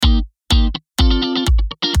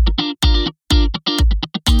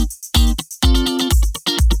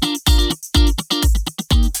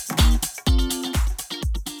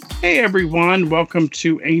Hey everyone, welcome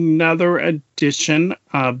to another edition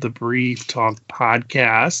of the Brief Talk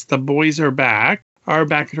podcast. The boys are back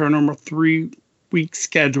at our normal 3-week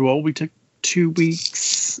schedule. We took 2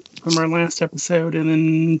 weeks from our last episode and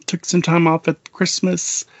then took some time off at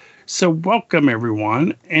Christmas. So welcome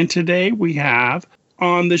everyone. And today we have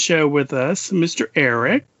on the show with us Mr.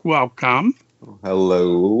 Eric. Welcome.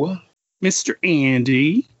 Hello. Mr.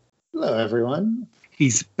 Andy. Hello everyone.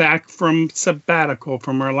 He's back from sabbatical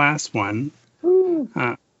from our last one.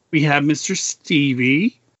 We have Mr.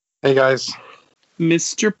 Stevie. Hey, guys.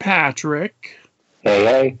 Mr. Patrick.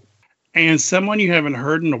 Hey. And someone you haven't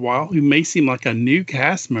heard in a while who may seem like a new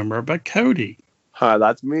cast member, but Cody. Hi,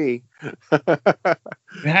 that's me. You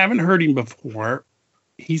haven't heard him before.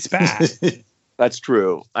 He's back. That's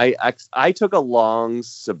true. I took a long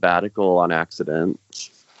sabbatical on accident.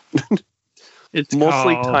 It's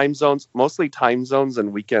mostly called... time zones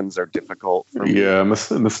and weekends are difficult for me. Yeah,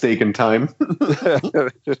 mistaken time.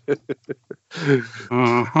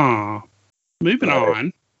 Moving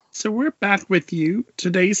on. So we're back with you.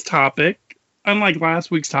 Today's topic, unlike last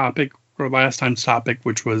week's topic or last time's topic,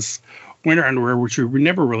 which was winter underwear, which we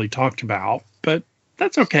never really talked about, but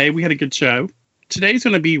that's okay. We had a good show. Today's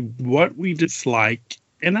going to be what we dislike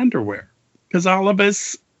in underwear, because all of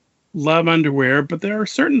us love underwear, but there are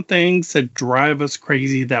certain things that drive us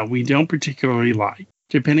crazy that we don't particularly like,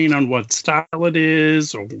 depending on what style it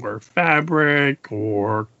is, or fabric,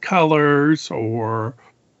 or colors, or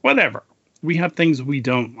whatever. We have things we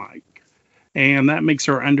don't like. And that makes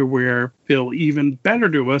our underwear feel even better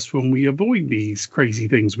to us when we avoid these crazy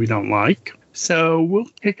things we don't like. So we'll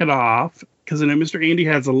kick it off, because I know Mr. Andy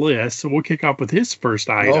has a list, so we'll kick off with his first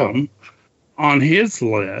item. On his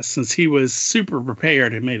list, since he was super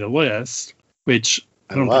prepared and made a list, which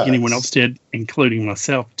I don't think anyone else did, including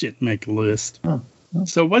myself, didn't make a list.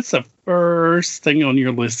 So what's the first thing on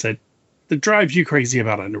your list that drives you crazy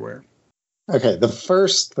about underwear? Okay, the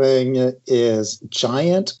first thing is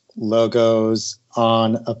giant logos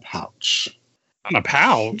on a pouch. On a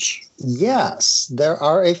pouch? Yes, there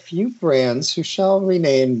are a few brands who shall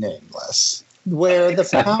remain nameless, where the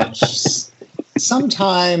pouch...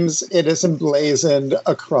 Sometimes it is emblazoned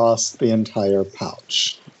across the entire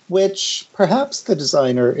pouch, which perhaps the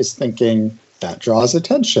designer is thinking that draws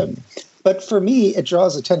attention. But for me, it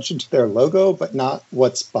draws attention to their logo, but not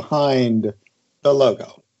what's behind the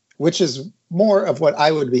logo, which is more of what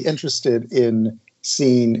I would be interested in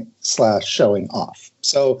seeing / showing off.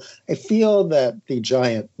 So I feel that the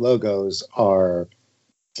giant logos are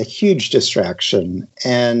a huge distraction,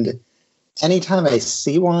 and anytime I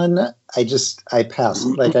see one, I pass.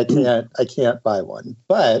 Like I can't buy one.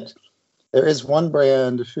 But there is one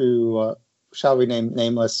brand who shall remain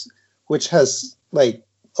nameless, which has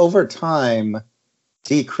over time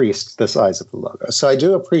decreased the size of the logo. So I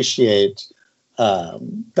do appreciate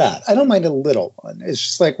that. I don't mind a little one. It's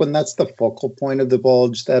just like when that's the focal point of the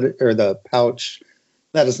bulge or the pouch,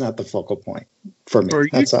 that is not the focal point for me.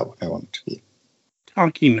 That's not what I want it to be.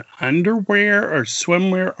 Talking underwear or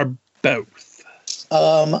swimwear or both?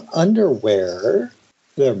 Underwear,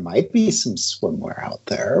 there might be some swimwear out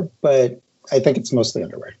there, but I think it's mostly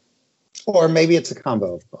underwear. Or maybe it's a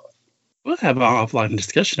combo of both. We'll have an offline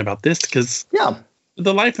discussion about this, because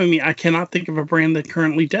the life of me, I cannot think of a brand that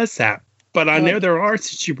currently does that. But I know there are,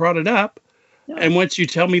 since you brought it up. Yeah. And once you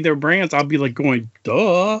tell me their brands, I'll be like going,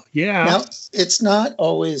 duh, yeah. Now, it's not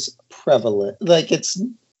always prevalent.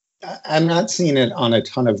 I'm not seeing it on a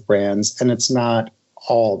ton of brands, and it's not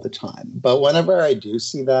all the time. But whenever I do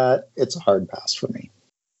see that, it's a hard pass for me.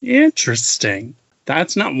 Interesting.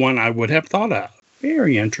 That's not one I would have thought of.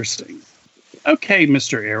 Very interesting. Okay,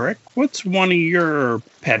 Mr. Eric, what's one of your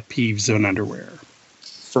pet peeves on underwear?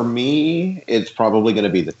 For me, it's probably going to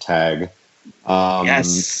be the tag.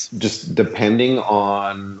 Yes. Just depending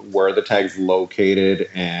on where the tag's located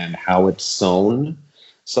and how it's sewn.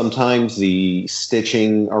 Sometimes the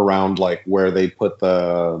stitching around where they put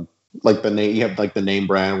the name, you have the name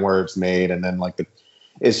brand where it's made, and then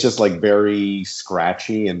it's just very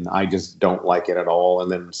scratchy, and I just don't like it at all. And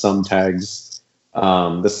then some tags,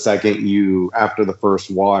 the second after the first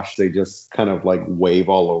wash, they just kind of wave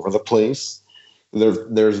all over the place.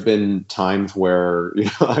 There's been times where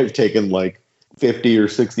I've taken 50 or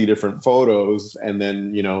 60 different photos, and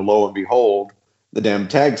then lo and behold, the damn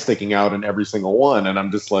tag's sticking out in every single one, and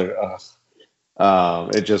I'm just ugh.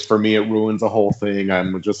 It just, for me, it ruins the whole thing.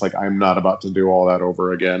 I'm just I'm not about to do all that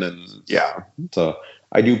over again. And so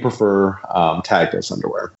I do prefer tagless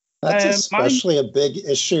underwear. That's especially a big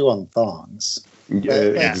issue on thongs. Yeah,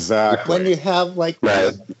 exactly. When you have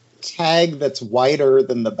a tag that's wider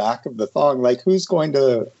than the back of the thong, who's going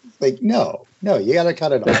to no. No, you got to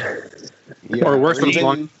cut it off. Yeah, Or worse, or it's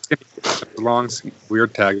even- long,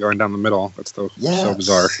 weird tag going down the middle. That's so Yes.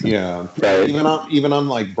 bizarre. Yeah, Right. even on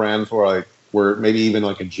like brands where maybe even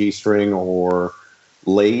like a G-string or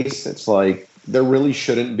lace, it's like there really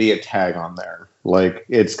shouldn't be a tag on there. Like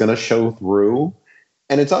it's gonna show through,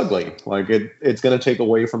 and it's ugly. Like it's gonna take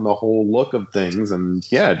away from the whole look of things. And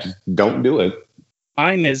yeah, just don't do it.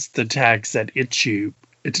 Mine is the tags that itch you.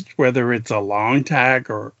 It's whether it's a long tag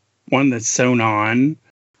or one that's sewn on.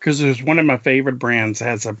 Because there's one of my favorite brands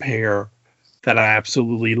has a pair that I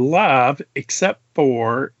absolutely love, except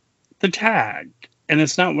for the tag. And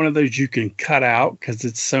it's not one of those you can cut out because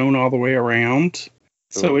it's sewn all the way around.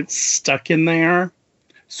 So it's stuck in there.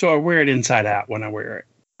 So I wear it inside out when I wear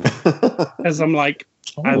it. As I'm like,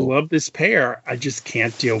 I love this pair. I just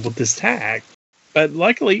can't deal with this tag. But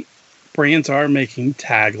luckily, brands are making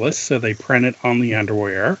tagless, so they print it on the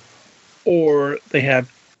underwear. Or they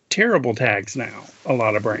have terrible tags now, a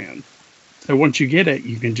lot of brands. So once you get it,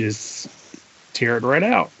 you can just tear it right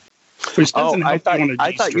out. Which doesn't I help thought, you on a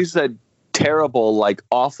I thought you G-string. said terrible, like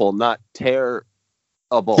awful, not terrible.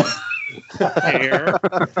 Tear.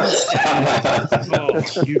 Oh,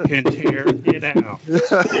 you can tear it out.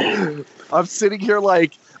 I'm sitting here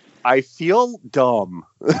like, I feel dumb.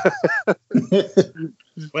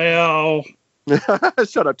 Well,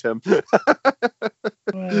 Shut up, Tim.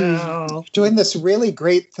 well, Doing this really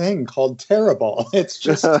great thing called terrible. It's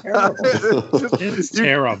just terrible. it's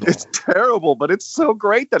terrible. It's terrible, but it's so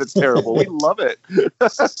great that it's terrible. We love it.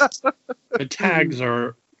 The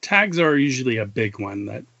tags are usually a big one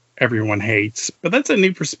that everyone hates. But that's a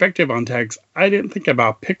new perspective on tags. I didn't think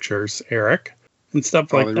about pictures, Eric, and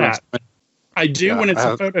stuff like that. I do when it's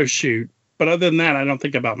a photo shoot, but other than that, I don't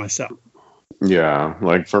think about myself. Yeah,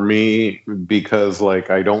 like for me, because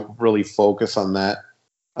like I don't really focus on that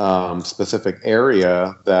specific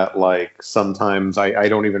area, that like sometimes I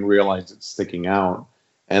don't even realize it's sticking out.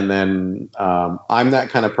 And then I'm that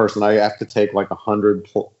kind of person. I have to take like 100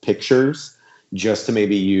 pictures just to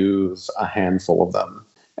maybe use a handful of them.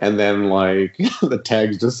 And then like the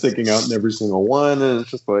tag's just sticking out in every single one. And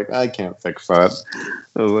it's just like, I can't fix that.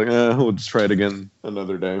 I was like, we'll just try it again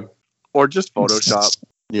another day. Or just Photoshop.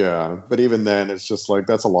 Yeah, but even then, it's just like,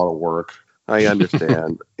 that's a lot of work. I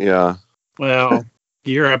understand. Yeah. Well,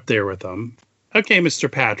 you're up there with them. Okay, Mr.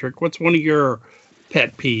 Patrick, what's one of your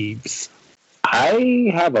pet peeves?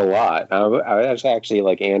 I have a lot. I was actually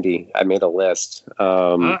like Andy. I made a list.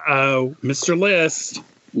 Uh-oh, Mr. List.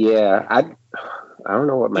 Yeah, I don't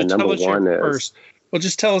know what my Just tell number us your one is. first. Well,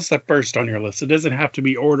 just tell us the first on your list. It doesn't have to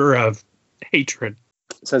be order of hatred.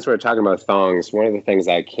 Since we're talking about thongs, one of the things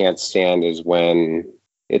I can't stand is when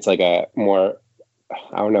it's like a more,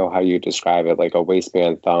 I don't know how you describe it, like a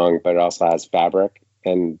waistband thong, but it also has fabric,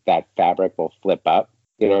 and that fabric will flip up.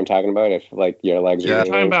 You know what I'm talking about? If like your legs You're are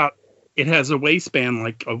talking about it has a waistband,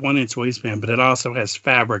 like a 1-inch waistband, but it also has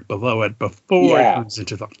fabric below it before it moves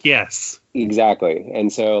into the. Yes. Exactly.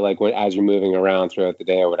 And so like as you're moving around throughout the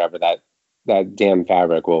day or whatever, that damn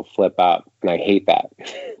fabric will flip up, and I hate that.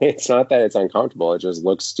 It's not that it's uncomfortable, it just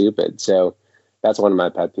looks stupid. So that's one of my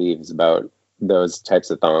pet peeves about those types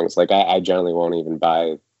of thongs. Like I generally won't even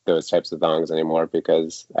buy those types of thongs anymore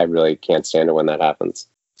because I really can't stand it when that happens.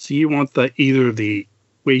 So you want either the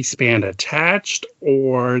waistband attached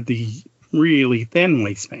or the really thin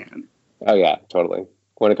waistband? Oh yeah, totally.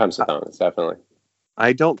 When it comes to thongs, definitely.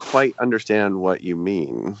 I don't quite understand what you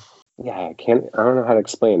mean. Yeah, I don't know how to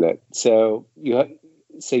explain it. So you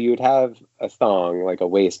would have a thong, like a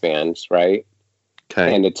waistband, right?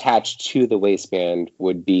 Okay. And attached to the waistband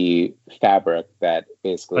would be fabric that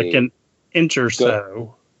basically Like an inch or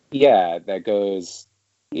so. Yeah, that goes,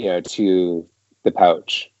 to the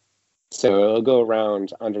pouch. So it'll go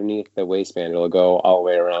around underneath the waistband. It'll go all the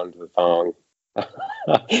way around the thong.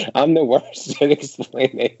 I'm the worst at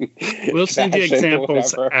explaining. We'll send you fashion,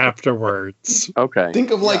 examples whatever. afterwards. Okay.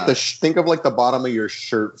 Think of like the bottom of your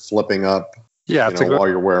shirt flipping up, Yeah, it's like while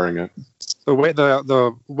you're wearing it.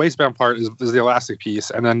 the waistband part is the elastic piece,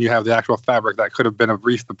 and then you have the actual fabric that could have been a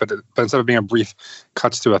brief, but instead of being a brief,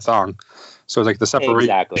 cuts to a thong. So it's like the separation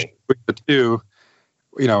Exactly. between the two,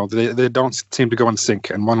 they don't seem to go in sync,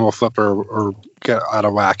 and one will flip or get out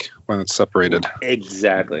of whack when it's separated.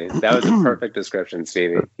 Exactly. That was a perfect description,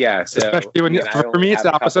 Stevie. Yeah. So Especially when for me, it's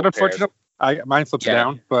the opposite. Unfortunately, mine flips Yeah.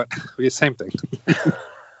 down, but the same thing.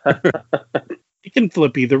 It can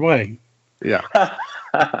flip either way, Yeah.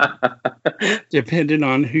 depending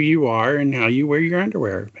on who you are and how you wear your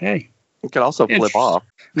underwear. Hey, It could also flip off.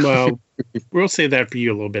 well, we'll say that for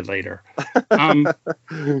you a little bit later.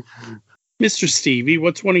 Mr. Stevie,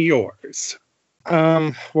 what's one of yours?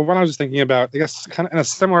 Well, what I was thinking about, I guess, kind of in a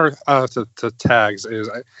similar to tags, is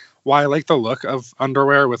why I like the look of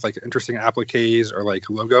underwear with like interesting appliques or like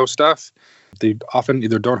logo stuff. They often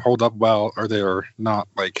either don't hold up well or they're not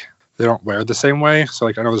like they don't wear the same way. So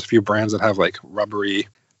like I know there's a few brands that have like rubbery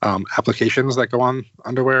applications that go on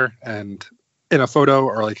underwear, and in a photo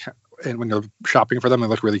or like when you're shopping for them, they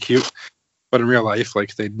look really cute. But in real life,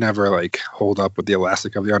 like they never like hold up with the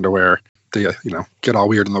elastic of the underwear. They get all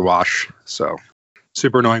weird in the wash. So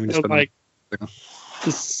super annoying when you So, spend like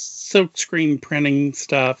the silk screen printing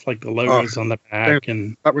stuff, like the logos on the back,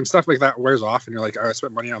 and But when stuff like that wears off and you're like, oh, I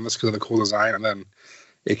spent money on this because of the cool design, and then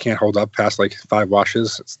it can't hold up past like 5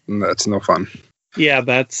 washes, it's no fun. yeah,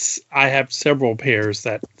 I have several pairs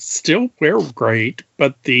that still wear great,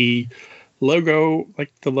 but the logo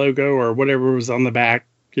or whatever was on the back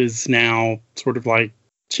is now sort of like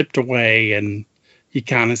chipped away, and you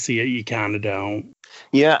kind of see it, you kind of don't.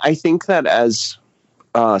 Yeah, I think that as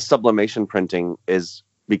sublimation printing is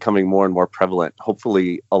becoming more and more prevalent,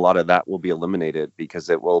 hopefully a lot of that will be eliminated because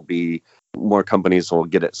it will be more companies will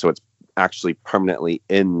get it so it's actually permanently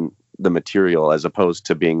in the material as opposed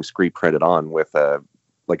to being screen printed on with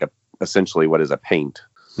essentially what is a paint.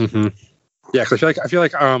 Mm-hmm. Yeah, because I feel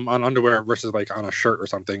like on underwear versus like on a shirt or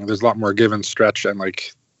something, there's a lot more give and stretch, and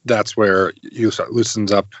like that's where you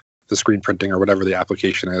loosens up the screen printing or whatever the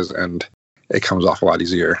application is, and it comes off a lot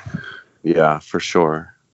easier. Yeah, for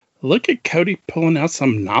sure. Look at Cody pulling out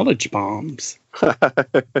some knowledge bombs.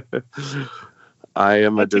 I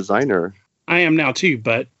am a designer. I am now too,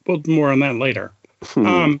 but we'll more on that later.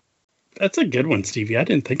 That's a good one, Stevie. I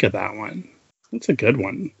didn't think of that one. That's a good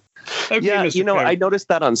one. Okay, Yeah, Mr. Cody. I noticed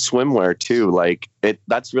that on swimwear too. Like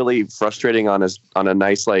that's really frustrating on a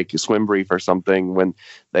nice like swim brief or something when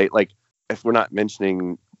they like, if we're not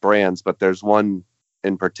mentioning brands, but there's one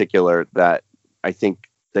in particular that I think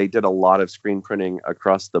they did a lot of screen printing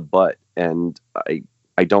across the butt, and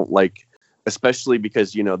I don't like, especially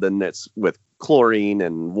because then it's with chlorine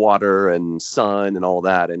and water and sun and all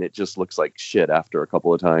that, and it just looks like shit after a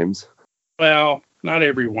couple of times. Well, not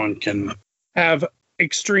everyone can have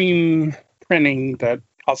extreme printing that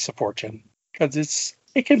costs a fortune because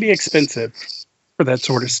it can be expensive for that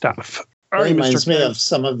sort of stuff. All It right, reminds Mr. me Cody. of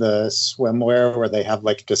some of the swimwear where they have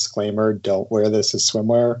like a disclaimer, don't wear this as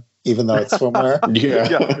swimwear, even though it's swimwear.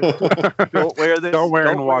 Don't wear this. Don't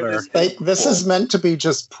wear in water. This is meant to be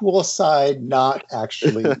just poolside, not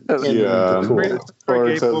actually in Yeah. the pool. Or Or a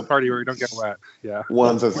it gay says- pool party where you don't get wet. Yeah.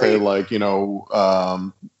 Ones that say like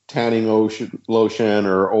tanning lotion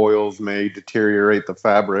or oils may deteriorate the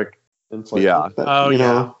fabric. And it's like, Yeah. that, Oh,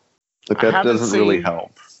 yeah. like I that haven't doesn't really seen-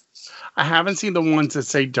 help. I haven't seen the ones that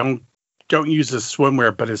say don't use as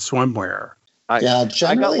swimwear, but as swimwear. Yeah,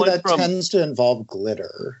 generally one that from- tends to involve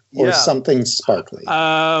glitter or Yeah. something sparkly.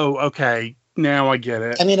 Oh, okay. Now I get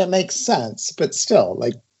it. I mean, it makes sense, but still,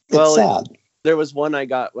 like, it's Well, sad. There was one I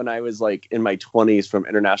got when I was like in my 20s from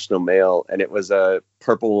International Mail, and it was a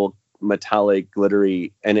purple metallic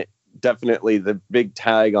glittery, and it definitely, the big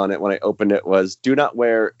tag on it when I opened it was, do not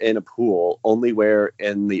wear in a pool, only wear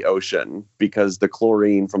in the ocean because the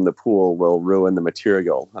chlorine from the pool will ruin the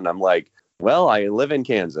material. And I'm like, well, I live in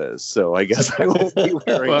Kansas, so I guess I won't be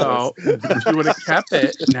wearing Well, this. if you would have kept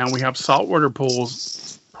it, now we have saltwater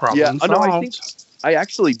pools. Problem Yeah, oh, no, I solved. think I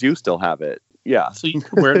actually do still have it. Yeah. So you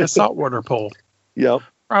can wear the saltwater pool. Yep.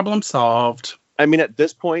 Problem solved. I mean, at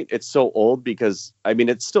this point, it's so old because, I mean,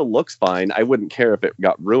 it still looks fine. I wouldn't care if it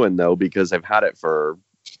got ruined, though, because I've had it for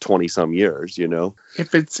 20-some years,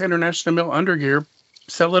 If it's International Mill undergear,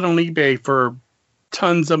 sell it on eBay for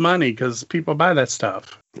tons of money because people buy that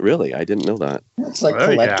stuff. Really? I didn't know that. It's like Oh,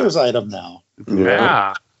 yeah. collector's item now.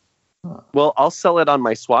 Yeah. Well, I'll sell it on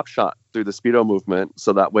my swap shop through the Speedo movement,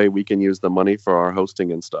 so that way we can use the money for our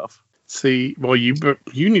hosting and stuff. See, well, you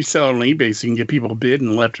need to sell it on eBay so you can get people bid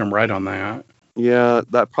and left and right on that. Yeah,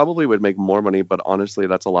 that probably would make more money, but honestly,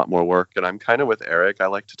 that's a lot more work. And I'm kind of with Eric. I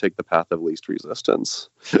like to take the path of least resistance.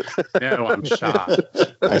 No, I'm shocked.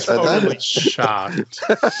 I said Totally that. shocked.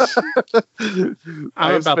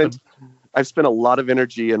 I've spent a lot of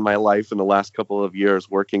energy in my life in the last couple of years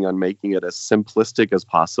working on making it as simplistic as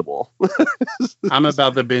possible. I'm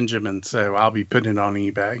about the Benjamin, so I'll be putting it on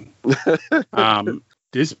eBay.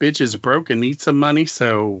 This bitch is broke and needs some money,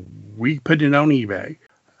 so we put it on eBay.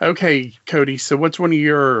 Okay, Cody, so what's one of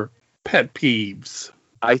your pet peeves?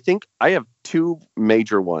 I think I have two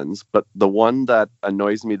major ones, but the one that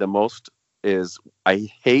annoys me the most is I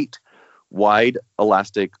hate wide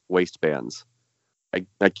elastic waistbands.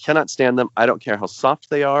 I cannot stand them. I don't care how soft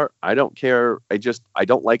they are. I don't care. I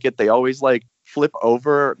don't like it. They always like flip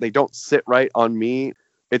over. They don't sit right on me.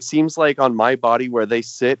 it seems like on my body where they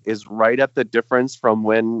sit is right at the difference from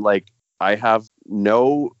when like I have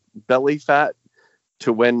no belly fat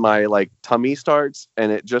to when my like tummy starts,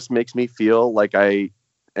 and it just makes me feel like I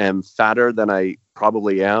am fatter than I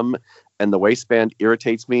probably am, and the waistband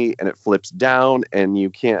irritates me and it flips down, and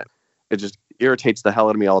it just irritates the hell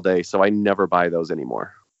out of me all day, so I never buy those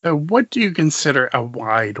anymore. So what do you consider a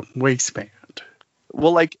wide waistband?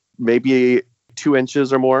 Well, like maybe 2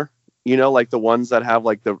 inches or more. You know, like the ones that have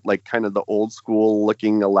like the like kind of the old school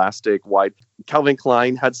looking elastic wide. Calvin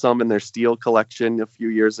Klein had some in their steel collection a few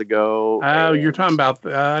years ago. Oh, you're talking about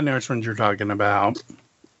I know which ones you're talking about.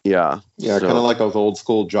 Yeah. Yeah, So- kind of like those old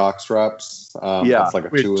school jock straps. Yeah, It's like a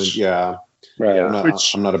which- 2 inch. Yeah. Right.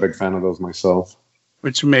 I'm not a big fan of those myself.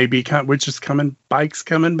 Which is coming. Bikes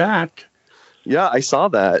coming back. Yeah, I saw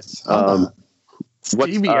that.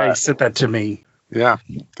 What's, Stevie A sent that to me. Yeah,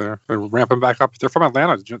 they're ramping back up. They're from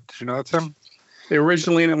Atlanta. Did you know that, Tim? They're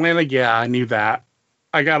originally in Atlanta. Yeah, I knew that.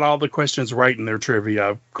 I got all the questions right in their trivia,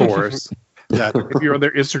 of course. Yeah. If you're on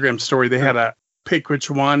their Instagram story, they had a pick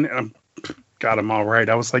which one. And got them all right.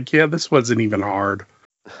 I was like, yeah, this wasn't even hard.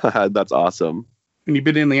 That's awesome. When you've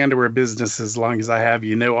been in the underwear business as long as I have,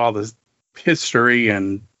 you know all the history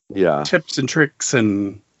and Yeah. tips and tricks.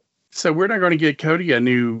 And so we're not going to get Cody a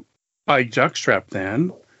new bike jockstrap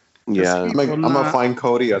then. Yeah. I'm gonna find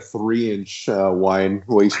Cody a 3 inch wide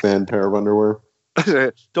waistband pair of underwear.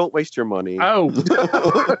 Don't waste your money. Oh,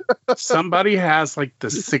 somebody has like the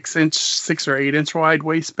 6 or 8 inch wide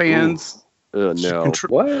waistbands. No.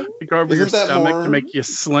 What? To go over your Isn't that stomach more- to make you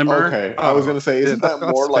slimmer. Okay, I was gonna say, isn't that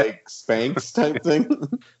that's more fair. like Spanx type thing?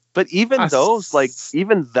 But even I those, like, s-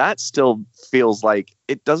 even that still feels like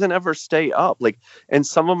it doesn't ever stay up. Like, and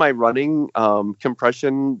some of my running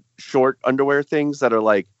compression short underwear things that are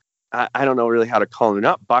like, I don't know really how to call them. They're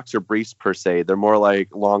not boxer briefs per se. They're more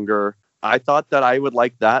like longer. I thought that I would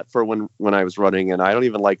like that for when I was running, and I don't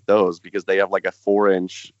even like those because they have like a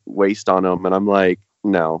 4-inch waist on them. And I'm like,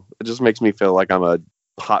 no, it just makes me feel like I'm a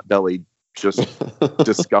pot belly, just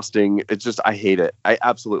disgusting. It's just, I hate it. I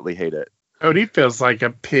absolutely hate it. Cody feels like a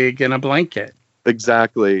pig in a blanket.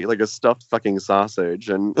 Exactly, like a stuffed fucking sausage,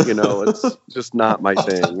 and you know, it's just not my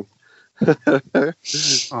thing.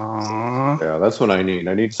 Aww. Yeah, that's what I need.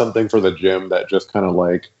 I need something for the gym that just kind of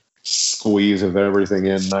like squeezes everything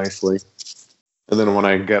in nicely. And then when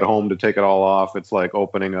I get home to take it all off, it's like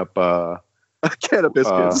opening up A can of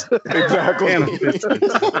biscuits. exactly. Can of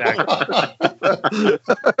biscuits,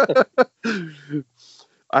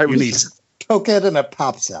 I You was, need Poke it and it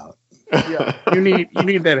pops out. you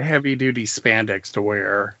need that heavy duty spandex to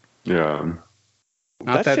wear. Yeah.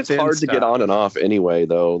 Not that shit's thin hard to get stuff. on and off anyway,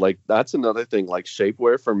 though. Like that's another thing. Like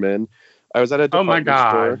shapewear for men. I was at a Oh my department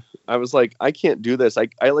store. God. I was like, I can't do this. I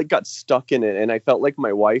like got stuck in it, and I felt like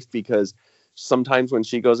my wife because sometimes when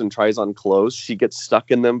she goes and tries on clothes, she gets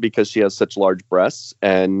stuck in them because she has such large breasts.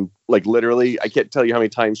 And like literally, I can't tell you how many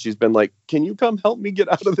times she's been like, "Can you come help me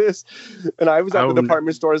get out of this?" And I was at Oh, the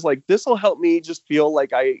department store. I was like, "This will help me just feel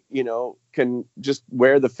like I, can just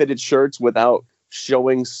wear the fitted shirts without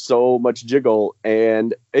showing so much jiggle."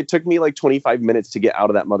 And it took me like 25 minutes to get out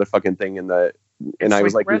of that motherfucking thing and I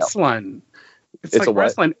was like, no. wrestling. It's It's a like what?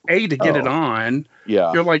 wrestling. To get it Oh. on,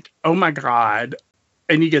 Yeah. you're like, oh my God.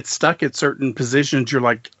 And you get stuck at certain positions. You're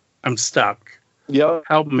like, I'm stuck. Yeah.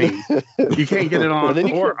 Help me. You can't get it on And then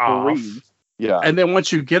you or can't off. breathe. Yeah. And then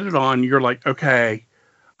once you get it on, you're like, okay,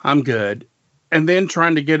 I'm good. And then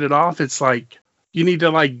trying to get it off, it's like you need to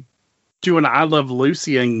like do an I Love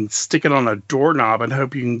Lucy and stick it on a doorknob and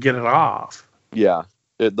hope you can get it off. Yeah.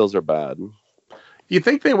 Those are bad. You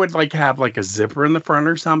think they would like have like a zipper in the front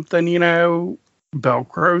or something,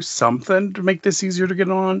 Velcro, something to make this easier to get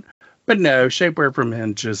on? But no, shapewear for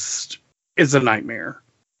men just is a nightmare.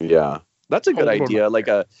 Yeah. That's a good Hold on.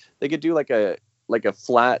 idea. They could do like a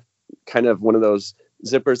flat kind of one of those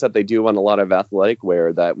zippers that they do on a lot of athletic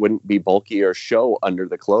wear that wouldn't be bulky or show under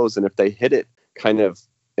the clothes. And if they hit it kind of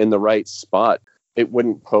in the right spot, it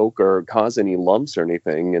wouldn't poke or cause any lumps or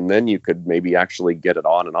anything. And then you could maybe actually get it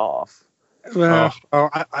on and off. Well,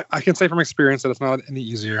 I can say from experience that it's not any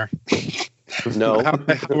easier. No. I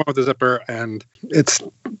have one with the zipper, and it's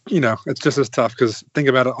it's just as tough because think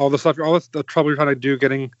about it, all the trouble you're trying to do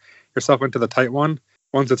getting yourself into the tight one.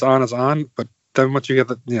 Once it's on, but then once you get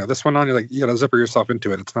this one on, you're like you got to zipper yourself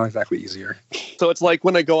into it. It's not exactly easier. So it's like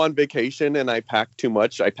when I go on vacation and I pack too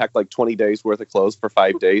much. I pack like 20 days worth of clothes for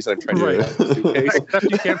 5 days. And I'm trying to Right. get a suitcase. Except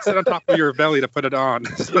you can't sit on top of your belly to put it on.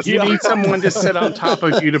 You need someone to sit on top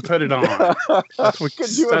of you to put it on. That's what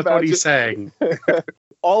Could you he's imagine? saying.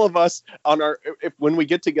 all of us on our when we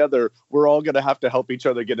get together, we're all gonna have to help each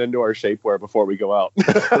other get into our shapewear before we go out.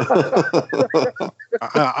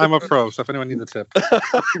 I'm a pro, so if anyone needs a tip.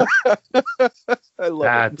 I love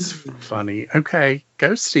That's funny. Okay,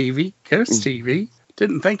 go Stevie. Go Stevie.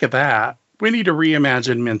 Didn't think of that. We need to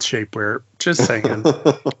reimagine men's shapewear. Just saying.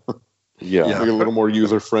 Yeah. Make it a little more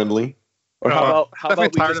user friendly. Or how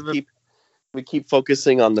about we keep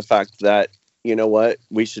focusing on the fact that, you know what,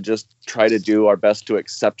 we should just try to do our best to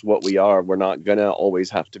accept what we are. We're not gonna always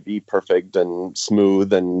have to be perfect and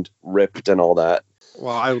smooth and ripped and all that.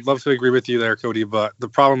 Well, I would love to agree with you there, Cody, but the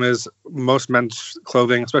problem is most men's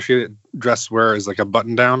clothing, especially dress wear, is like a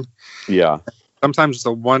button down. Yeah. Sometimes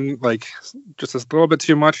the one, like, just a little bit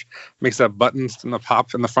too much makes that buttons in the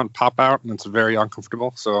front pop out, and it's very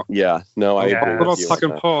uncomfortable. So Yeah. No, I agree a little with you tuck on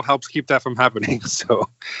and that. pull helps keep that from happening. So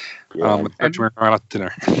Yeah. especially when we're around at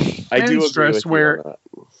dinner. I do Men's agree dress with you wear on that.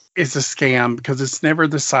 It's a scam because it's never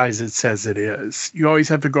the size it says it is. You always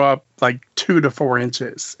have to go up like 2 to 4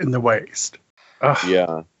 inches in the waist.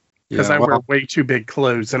 Yeah. Because I wear way too big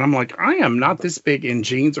clothes, and I'm like, I am not this big in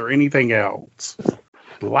jeans or anything else.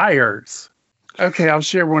 Liars. Okay, I'll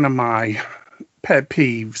share one of my pet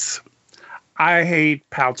peeves. I hate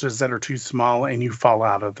pouches that are too small and you fall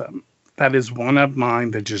out of them. That is one of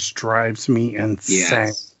mine that just drives me insane.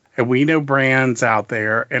 Yes. And we know brands out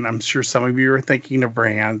there, and I'm sure some of you are thinking of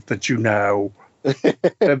brands that you know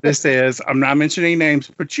that this is. I'm not mentioning names,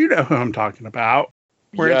 but you know who I'm talking about.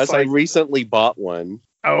 Where Yes, it's like, I recently bought one.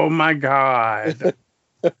 oh my God.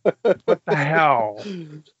 What the hell?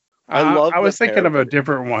 I love I was the thinking of a parody.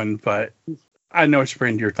 different one, but I know which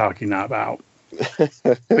brand you're talking about.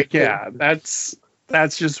 But yeah, that's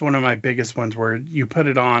just one of my biggest ones where you put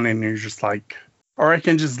it on and you're just like, or I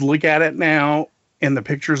can just look at it now in the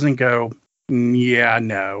pictures and go, yeah,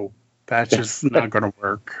 no, that's just not going to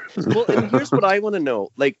work. Well, and here's what I want to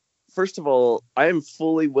know. Like, first of all, I am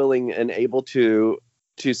fully willing and able to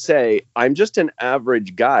say I'm just an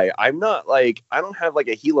average guy. I'm not like, I don't have like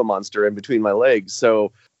a Gila monster in between my legs.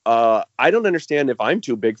 So I don't understand if I'm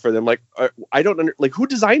too big for them. Like, I don't like who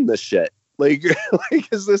designed this shit. Like,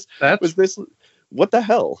 what the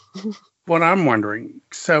hell? What I'm wondering.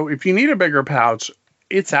 So if you need a bigger pouch,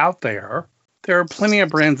 it's out there. There are plenty of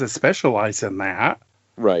brands that specialize in that.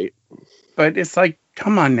 Right. But it's like,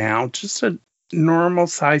 come on now, just a normal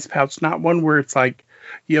size pouch, not one where it's like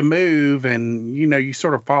you move and, you know, you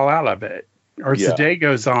sort of fall out of it. Or as the day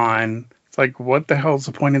goes on, it's like, what the hell's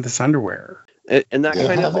the point of this underwear? And that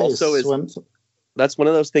kind of also is, that's one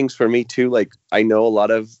of those things for me too. Like, I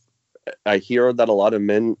hear that a lot of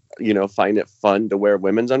men, you know, find it fun to wear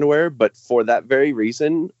women's underwear, but for that very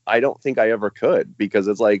reason, I don't think I ever could, because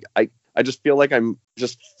it's like, I just feel like I'm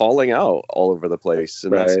just falling out all over the place.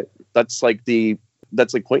 And that's like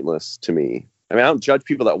pointless to me. I mean, I don't judge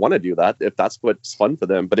people that want to do that if that's what's fun for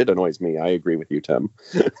them, but it annoys me. I agree with you, Tim.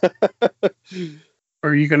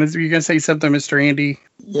 Are you gonna say something, Mr. Andy?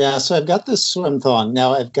 Yeah, so I've got this swim thong.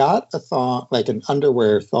 Now I've got a thong, like an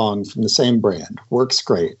underwear thong from the same brand. Works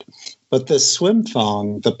great. But the swim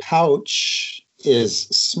thong, the pouch is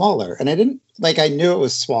smaller. And I knew it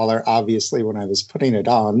was smaller, obviously, when I was putting it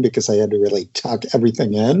on because I had to really tuck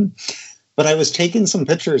everything in. But I was taking some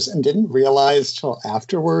pictures and didn't realize till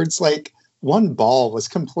afterwards, like, one ball was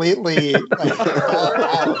completely like,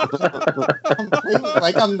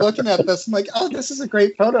 like I'm looking at this, I'm like, oh, this is a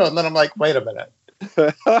great photo. And then I'm like, wait a minute.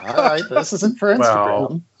 All right, this isn't for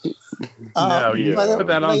Instagram. No, you put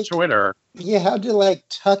that on Twitter. You had to like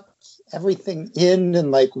tuck everything in and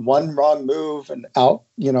like one wrong move and out,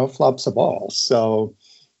 flops a ball. So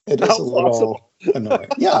it is a little annoying.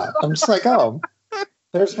 Yeah, I'm just like, oh,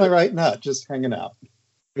 there's my right nut just hanging out.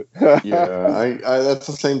 Yeah, I that's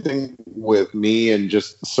the same thing with me, and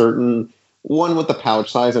just certain one with the pouch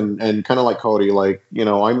size, and kind of like Cody, like,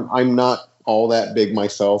 I'm not all that big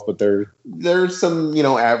myself, but there's some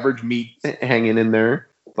average meat hanging in there.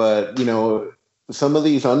 But some of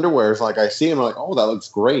these underwears, like I see them, I'm like, oh, that looks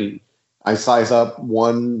great. I size up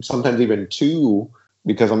one, sometimes even two,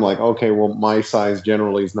 because I'm like, okay, well, my size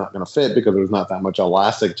generally is not going to fit because there's not that much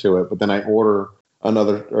elastic to it. But then I order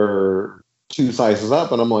another or two sizes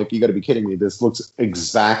up, and I'm like, you got to be kidding me. This looks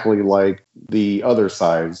exactly like the other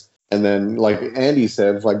size. And then, like Andy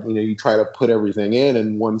said, like, you try to put everything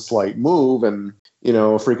in one slight move, and, a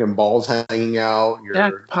freaking ball's hanging out.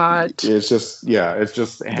 Jackpot. It's just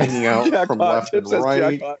hanging out from left and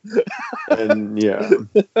right. And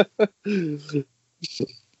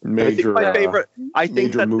major, my favorite. I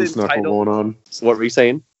think major moose knuckle going on. What were you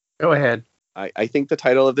saying? Go ahead. I think the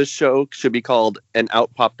title of this show should be called "And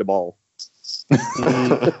Out Popped a Ball."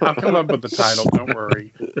 I'll come up with the title. Don't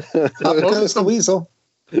worry. Up goes the weasel.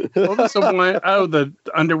 What was the one? Oh, the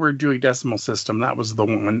underwear Dewey Decimal System. That was the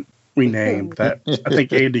one we named that I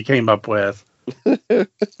think Andy came up with.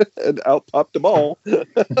 And out popped the ball.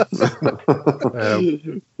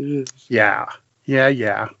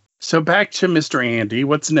 Yeah. So back to Mr. Andy.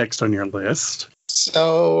 What's next on your list?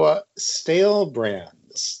 So, stale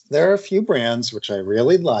brands. There are a few brands which I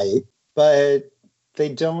really like, but they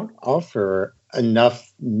don't offer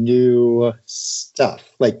enough new stuff,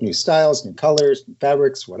 like new styles, new colors, new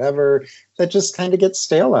fabrics, whatever, that just kind of gets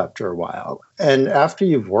stale after a while. And after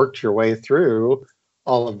you've worked your way through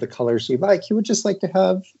all of the colors you like, you would just like to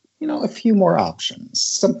have, a few more options,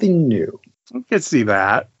 something new. I could see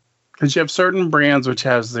that. Because you have certain brands which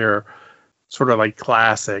has their sort of like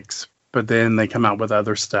classics, but then they come out with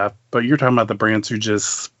other stuff. But you're talking about the brands who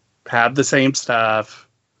just have the same stuff.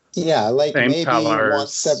 Yeah, like same maybe colors.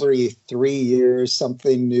 once every 3 years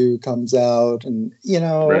something new comes out, and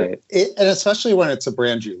Right. and especially when it's a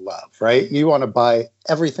brand you love, right? You want to buy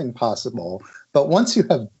everything possible, but once you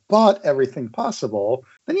have bought everything possible,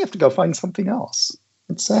 then you have to go find something else.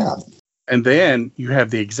 It's sad. And then you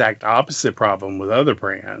have the exact opposite problem with other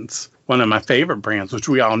brands. One of my favorite brands, which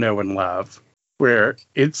we all know and love, where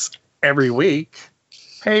it's every week.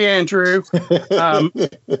 Hey, Andrew.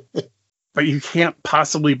 But you can't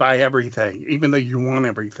possibly buy everything, even though you want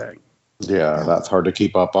everything. Yeah, that's hard to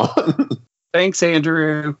keep up on. Thanks,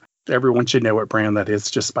 Andrew. Everyone should know what brand that is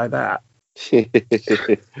just by that.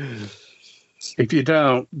 If you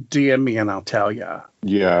don't, DM me and I'll tell you.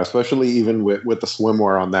 Yeah, especially even with the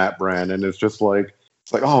swimwear on that brand. And it's like,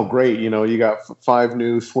 oh, great. You got 5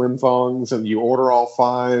 new swim thongs and you order all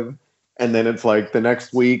 5. And then it's like the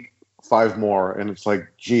next week, 5 more. And it's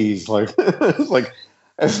like, geez, like, it's like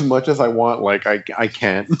as much as I want, like I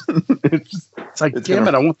can't. It's like, damn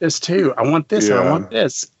it, I want this too. I want this and I want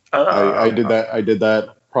this. I did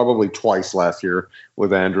that probably twice last year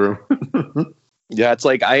with Andrew. Yeah, it's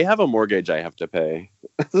like I have a mortgage I have to pay.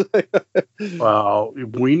 Well,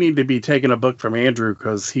 we need to be taking a book from Andrew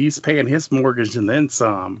because he's paying his mortgage and then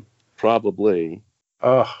some. Probably.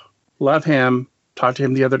 Oh, love him. Talked to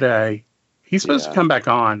him the other day. He's supposed to come back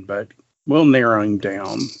on, but we'll narrow him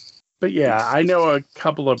down. But yeah, I know a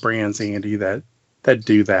couple of brands, Andy, that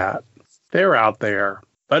do that. They're out there,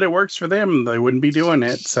 but it works for them. They wouldn't be doing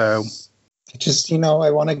it. So just, I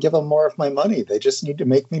want to give them more of my money. They just need to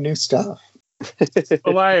make me new stuff.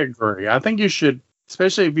 Well, I agree. I think you should,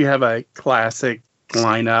 especially if you have a classic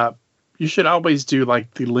lineup, you should always do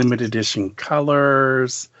like the limited edition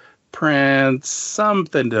colors, prints,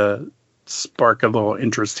 something to spark a little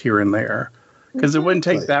interest here and there. Because it wouldn't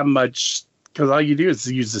take that much, because all you do is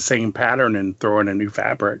use the same pattern and throw in a new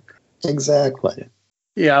fabric. Exactly.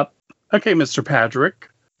 Yep. Okay, Mr. Patrick,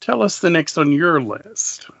 tell us the next on your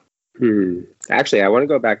list. Actually, I want to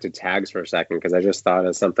go back to tags for a second because I just thought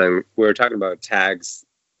of something. We were talking about tags,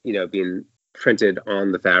 being printed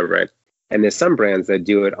on the fabric. And there's some brands that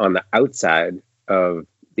do it on the outside of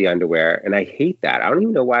the underwear. And I hate that. I don't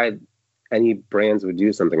even know why any brands would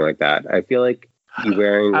do something like that. I feel like you're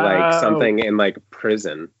wearing like something in like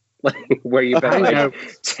prison, like where you've been like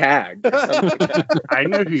tagged. Or something like that. I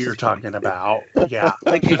know who you're talking about. Yeah.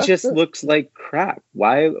 Like it just looks like crap.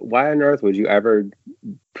 Why on earth would you ever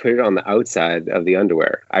put it on the outside of the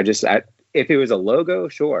underwear? If it was a logo,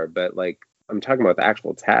 sure, but like I'm talking about the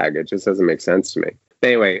actual tag, it just doesn't make sense to me. But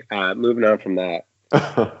anyway, moving on from that,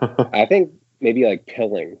 I think maybe like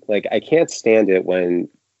pilling. Like I can't stand it when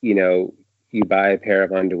you buy a pair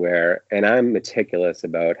of underwear, and I'm meticulous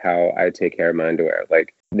about how I take care of my underwear.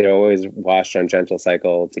 Like they're always washed on Gentle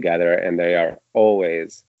Cycle together, and they are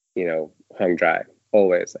always hung dry.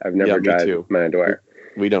 Always. I've never dried my underwear.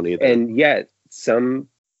 We don't either. And yet some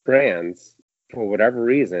brands, for whatever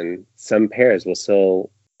reason, some pairs will still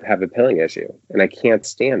have a pilling issue, and I can't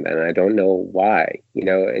stand that. And I don't know why,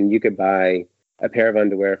 and you could buy a pair of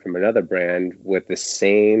underwear from another brand with the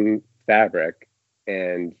same fabric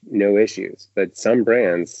and no issues. But some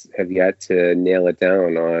brands have yet to nail it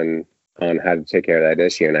down on how to take care of that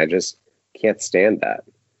issue. And I just can't stand that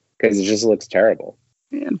because it just looks terrible.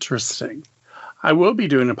 Interesting. I will be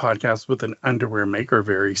doing a podcast with an underwear maker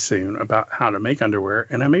very soon about how to make underwear,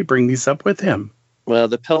 and I may bring these up with him. Well,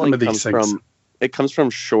 the pilling comes from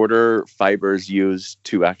shorter fibers used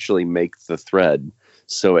to actually make the thread,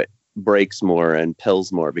 so it breaks more and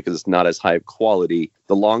pills more because it's not as high quality.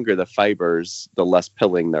 The longer the fibers, the less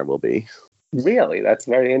pilling there will be. Really? That's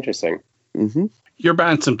very interesting. Mm-hmm. You're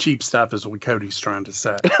buying some cheap stuff, is what Cody's trying to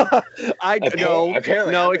say.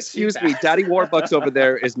 Apparently, no. Excuse me, Daddy Warbucks over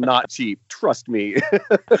there is not cheap. Trust me.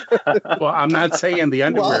 Well, I'm not saying the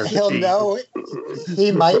underwear Well, is he'll cheap. know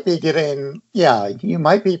he might be getting, you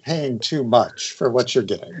might be paying too much for what you're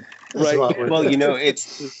getting. is Right. what we're Well, doing.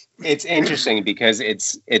 it's interesting because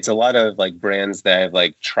it's a lot of like brands that have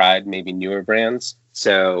like tried maybe newer brands.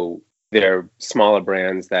 So they're smaller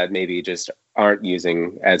brands that maybe just aren't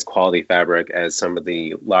using as quality fabric as some of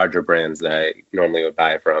the larger brands that I normally would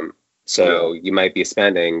buy from. So you might be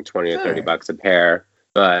spending 20 or 30 bucks a pair,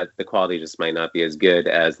 but the quality just might not be as good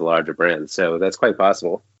as the larger brands. So that's quite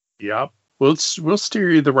possible. Yep. We'll steer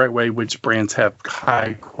you the right way which brands have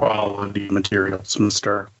high quality materials,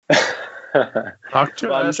 mister. Talk to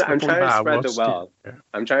Well, us. I'm trying to spread the wealth.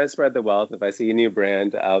 I'm trying to spread the wealth. If I see a new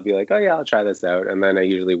brand, I'll be like, oh yeah, I'll try this out. And then I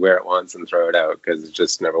usually wear it once and throw it out because it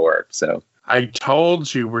just never worked. So I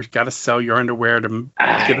told you we've got to sell your underwear to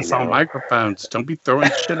get us all microphones. Don't be throwing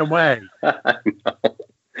shit away. I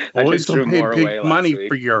Boys just threw will pay more away big last money week.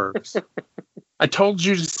 for yours. I told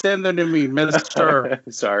you to send them to me, mister.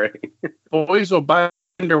 Sorry. Boys will buy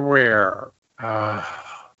underwear.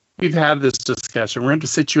 We've had this discussion. We're going to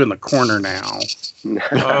sit you in the corner now.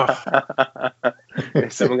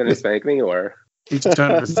 Is someone going to spank me or? He's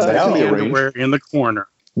going to sit That can be the arranged. underwear in the corner.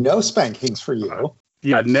 No spankings for you.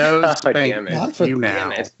 Yeah, no Oh, spank damn it. Not for you now.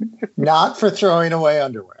 Damn it. Not for throwing away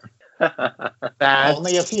underwear. That's,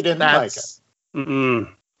 Only if you didn't like it.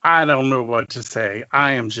 I don't know what to say.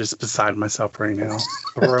 I am just beside myself right now.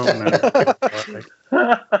 Throwing underwear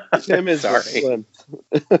away. Tim is Sorry.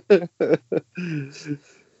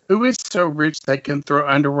 Who is so rich they can throw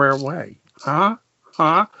underwear away? Huh?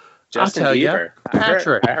 Justin tell ya. Bieber.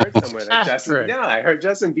 Patrick. I heard somewhere that I heard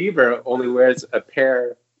Justin Bieber only wears a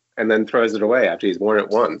pair and then throws it away after he's worn it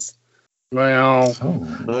once. Well,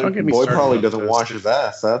 Oh. Don't get me Boy started probably about doesn't this. wash his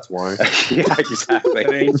ass. That's why. Yeah,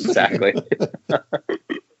 exactly. Exactly.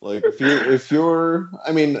 Like if you're,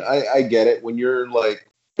 I mean, I get it. When you're like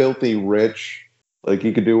filthy rich, like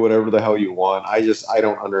you could do whatever the hell you want. I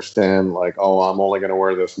don't understand. Like, oh, I'm only gonna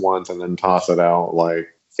wear this once and then toss it out. Like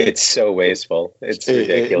It's so wasteful. It's it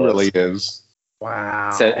ridiculous. really is.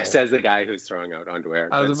 wow. Says the guy who's throwing out underwear.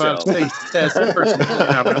 I was but about to say, says the person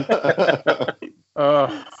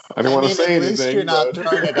I didn't want to say at least anything. you're not but-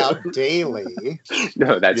 throwing it out daily.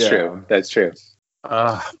 No, that's Yeah. true. That's true.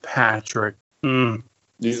 Patrick. You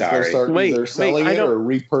just gotta Sorry. start Wait, either selling I it don't- or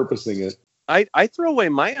repurposing it. I throw away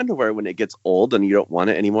my underwear when it gets old and you don't want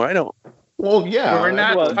it anymore. I don't. Well, yeah, We're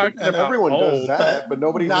not well, talking and about everyone does old, that, but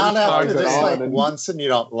nobody Not tries after it this, on. like and- once and you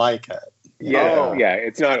don't like it. Yeah, Oh. yeah.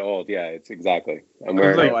 It's not old. Yeah, it's exactly. I'm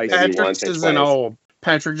wearing Like, it maybe Patrick once or isn't twice. old.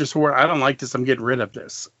 Patrick just wore, I don't like this. I'm getting rid of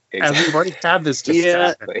this. As Exactly. we've already had this Yeah. discussion.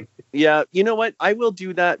 Exactly. Yeah, you know what? I will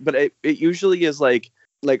do that, but it usually is like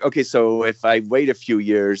okay, so if I wait a few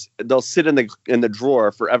years, they'll sit in the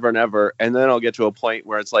drawer forever and ever, and then I'll get to a point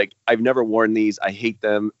where it's like I've never worn these, I hate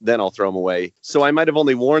them, then I'll throw them away. So I might have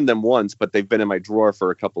only worn them once, but they've been in my drawer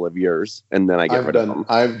for a couple of years, and then I get rid of them.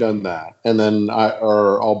 I've done that, and then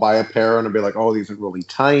I'll buy a pair and I'll be like, oh, these are really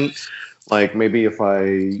tight. Like maybe if I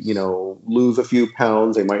lose a few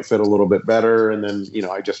pounds, they might fit a little bit better, and then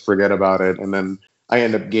I just forget about it, and then I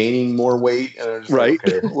end up gaining more weight, and I'm just Right.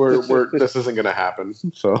 like, okay, we're this isn't going to happen.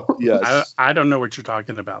 So Yes. I don't know what you're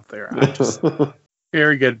talking about there. I'm just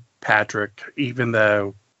very good, Patrick, even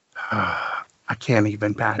though I can't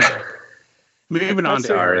even, Patrick. Moving on to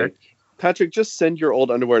Sorry. Eric. Patrick, just send your old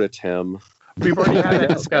underwear to Tim. We've already had I a know,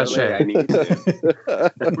 discussion. apparently I need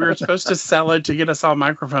to. We were supposed to sell it to get us all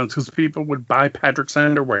microphones because people would buy Patrick's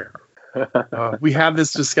underwear. We had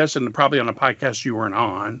this discussion probably on a podcast you weren't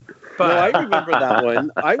on, No, I but remember that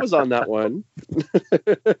one. I was on that one.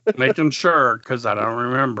 making sure because I don't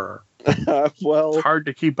remember. Well, It's hard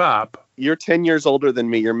to keep up. you're 10 years older than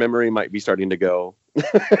me. Your memory might be starting to go.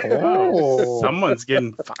 Oh. Someone's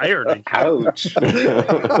getting fired. Ouch.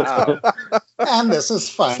 Wow. And this is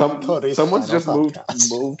fun. Cody's someone's final just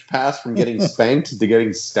podcast. moved past from getting spanked to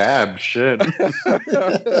getting stabbed. Shit.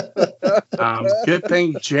 Good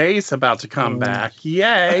thing Jay's about to come back.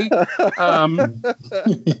 Yay!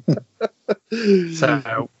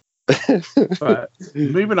 So, but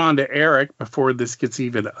moving on to Eric before this gets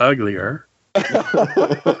even uglier.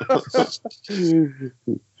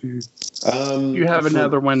 You have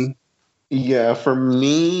another one. Yeah, for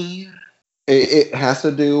me, it has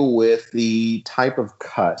to do with the type of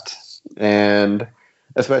cut. And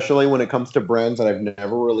especially when it comes to brands that I've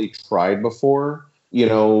never really tried before.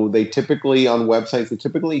 They typically, on websites, they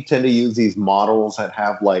typically tend to use these models that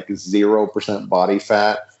have like 0% body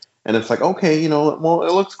fat. And it's like, okay, well,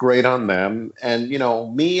 it looks great on them. And,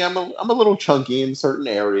 me, I'm a little chunky in certain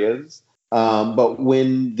areas. But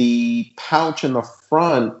when the pouch in the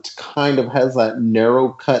front kind of has that narrow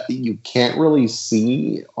cut that you can't really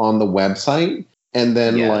see on the website, and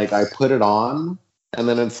then like I put it on, and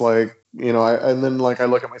then it's like, I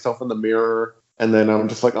look at myself in the mirror, and then I'm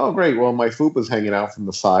just like, oh great, well my fupa's hanging out from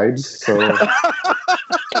the sides, so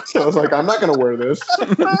so I was like, I'm not gonna wear this.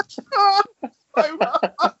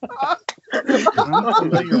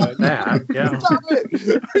 Yeah. Stop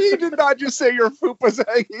it! You did not just say your fupa's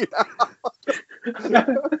hanging out.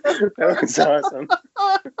 That was awesome.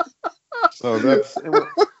 So that's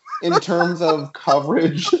in terms of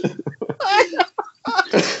coverage. You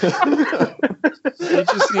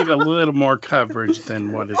just need a little more coverage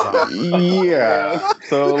than what is on. Yeah.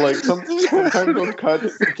 So like sometimes those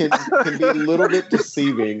cuts can be a little bit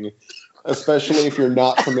deceiving, especially if you're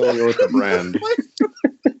not familiar with the brand.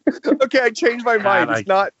 Okay, I changed my mind.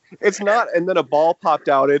 It's not, and then a ball popped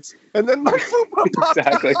out. And then my fupa popped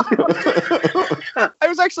Exactly. out. I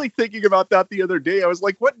was actually thinking about that the other day. I was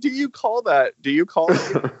like, what do you call that? Do you call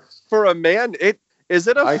it for a man? Is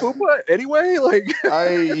it a fupa anyway? Like,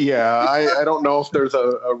 I don't know if there's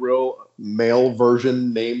a real male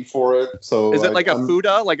version name for it. So is it like a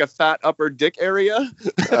fuda, like a fat upper dick area?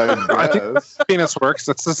 I guess. Penis works.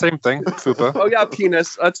 That's the same thing. Fupa. Oh yeah,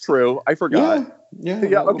 penis. That's true. I forgot. Yeah.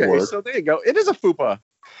 Okay, so there you go. It is a fupa.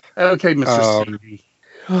 Okay, Mr. Stevie.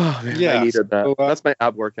 Oh man, Yeah, I needed that. so, That's my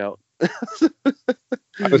ab workout.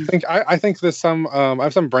 I think there's some. I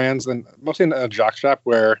have some brands, and mostly in a jockstrap,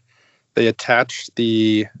 where they attach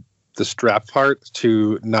the strap part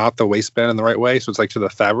to not the waistband in the right way, so it's like to the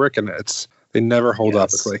fabric, and they never hold up.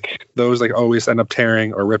 It's like those like always end up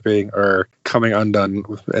tearing or ripping or coming undone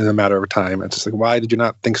in a matter of time. It's just like, why did you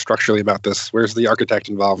not think structurally about this? Where's the architect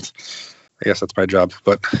involved? I guess that's my job,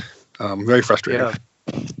 but very frustrating. Yeah.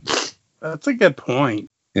 That's a good point.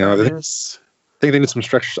 I think they need some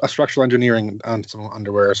structural engineering on some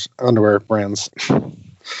underwear brands.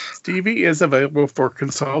 Stevie is available for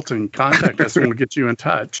consulting. Contact us and we'll get you in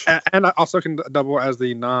touch. And I also can double as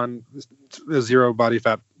the zero body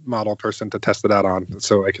fat model person to test it out on,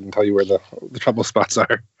 so I can tell you where the trouble spots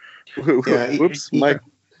are. Oops, Mike.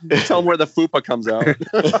 Tell them where the fupa comes out.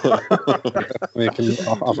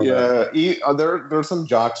 There's some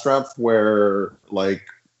jock straps where like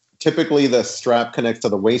typically the strap connects to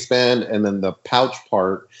the waistband and then the pouch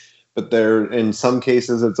part, but there in some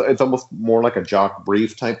cases it's almost more like a jock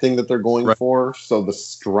brief type thing that they're going for. So the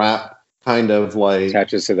strap kind of like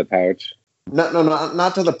attaches to the pouch. Not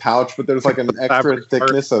to the pouch, but there's like an extra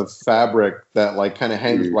thickness of fabric that like kind of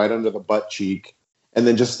hangs right under the butt cheek, and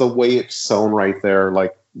then just the way it's sewn right there,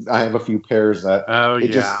 like. I have a few pairs that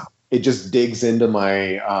it just digs into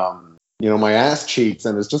my my ass cheeks,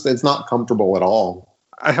 and it's not comfortable at all.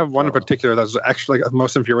 I have one in particular that's actually like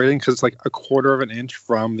most infuriating because it's like a quarter of an inch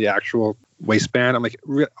from the actual waistband. I'm like,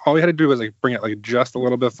 all we had to do was like bring it like just a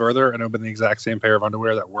little bit further, and it would have been the exact same pair of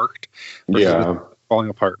underwear that worked. Yeah, falling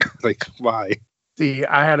apart. Like, why? See,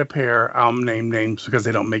 I had a pair. I'll name names because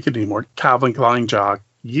they don't make it anymore. Calvin Klein jock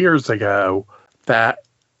years ago that.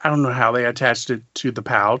 I don't know how they attached it to the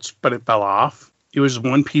pouch, but it fell off. It was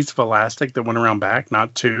one piece of elastic that went around back,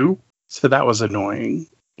 not two. So that was annoying.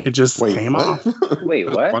 It just came off. Wait,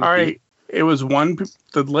 what? All right. It was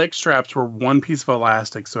the leg straps were one piece of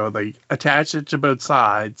elastic. So they attached it to both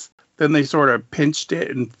sides. Then they sort of pinched it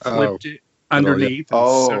and flipped it underneath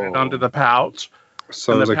and sewed it onto the pouch.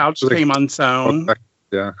 So and the pouch came unsewn.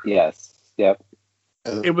 Yeah. Yes. Yep.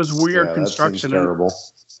 It was weird construction. Terrible.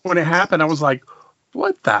 When it happened, I was like,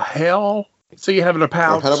 what the hell? So you have a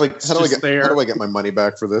pouch. How do I get my money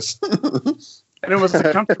back for this? And it was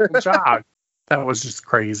a comfortable jog. That was just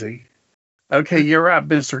crazy. Okay, you're up,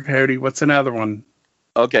 Mr. Cody. What's another one?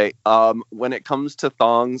 Okay. When it comes to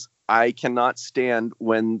thongs, I cannot stand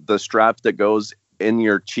when the strap that goes in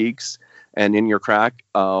your cheeks and in your crack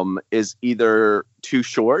is either too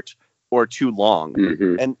short or too long.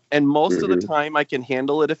 Mm-hmm. And most of the time I can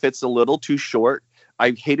handle it if it's a little too short.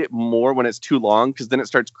 I hate it more when it's too long because then it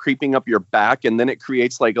starts creeping up your back and then it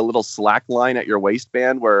creates like a little slack line at your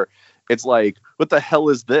waistband where it's like, what the hell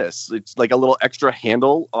is this? It's like a little extra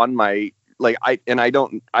handle on my I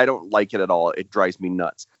don't like it at all. It drives me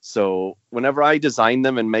nuts. So whenever I design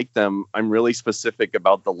them and make them, I'm really specific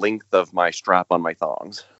about the length of my strap on my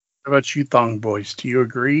thongs. How about you, thong boys? Do you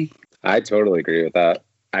agree? I totally agree with that.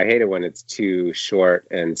 I hate it when it's too short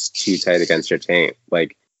and it's too tight against your taint.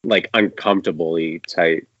 Like uncomfortably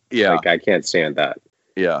tight. Yeah. Like I can't stand that.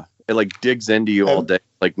 Yeah. It like digs into you all day.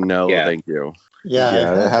 Like, no, thank you. Yeah,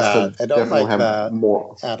 it has to I don't definitely like have that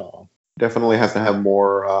more. at all. definitely has to have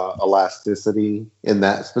more elasticity in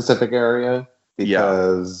that specific area,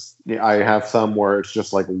 because I have some where it's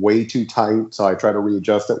just like way too tight, so I try to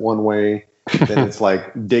readjust it one way. Then it's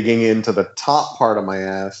like digging into the top part of my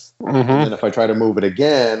ass. And then if I try to move it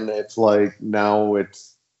again, it's like now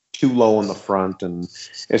it's too low in the front, and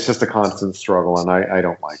it's just a constant struggle, and I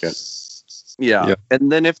don't like it. Yeah. Yep.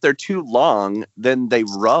 And then if they're too long, then they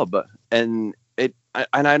rub, and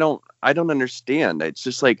I don't understand. It's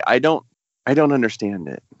just like I don't understand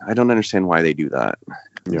it. I don't understand why they do that.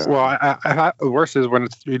 Yeah. Well, the worst is when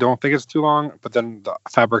you don't think it's too long, but then the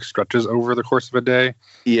fabric stretches over the course of a day.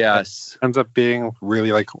 Yes. Ends up being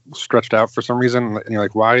really like stretched out for some reason, and you're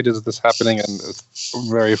like, why is this happening? And it's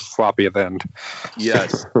very floppy at the end.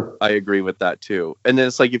 Yes, I agree with that too. And then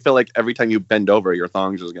it's like you feel like every time you bend over, your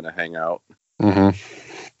thong's just gonna hang out.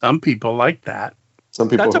 Some people like that. Some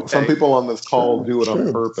people, That's okay. some people on this call do it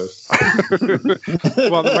on purpose.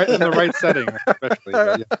 Well, in the right setting, especially.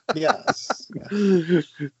 But yeah. Yes.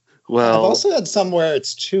 Well, I've also had some where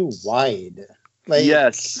it's too wide. Like,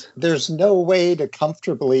 yes. there's no way to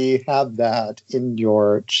comfortably have that in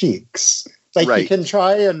your cheeks. Like, you Right. can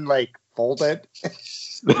try and like fold it,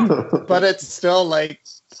 but it's still like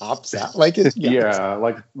pops out. Like, it's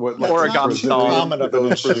Like what? That's Origami not Brazilian- too common of an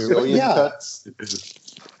those issue. Brazilian Yeah. cuts.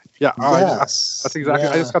 Yeah, Yes. that's exactly.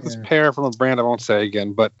 I just got this Yeah. pair from a brand I won't say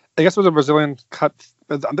again, but I guess it was a Brazilian cut.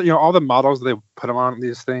 All the models they put them on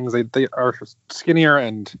these things, they are skinnier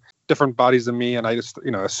and different bodies than me, and I just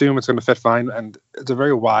assume it's going to fit fine. And it's a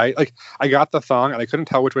very wide. Like, I got the thong, and I couldn't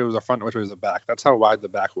tell which way was the front and which way was the back. That's how wide the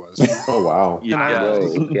back was. Oh wow. Yeah.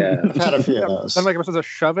 Whoa, yeah. I've had a few of those. I'm like, I'm supposed to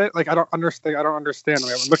shove it. Like, I don't understand.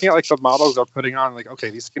 Like, I'm looking at like the models they're putting on. Like,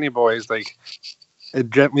 okay, these skinny boys, like, it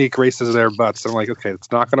gently graces their butts. I'm like, okay, it's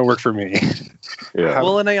not going to work for me. Yeah.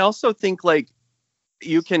 Well, and I also think like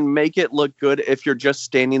you can make it look good if you're just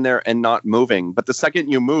standing there and not moving. But the second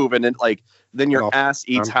you move, and then your ass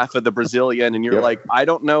eats half of the Brazilian, and you're Yep. like, I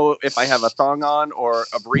don't know if I have a thong on or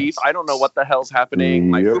a brief. I don't know what the hell's happening.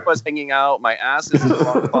 My Yep. fupa's hanging out. My ass is in the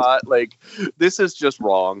wrong spot. Like, this is just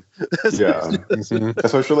wrong. Yeah.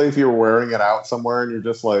 Especially if you're wearing it out somewhere and you're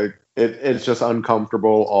just like, it's just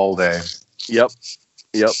uncomfortable all day. Yep.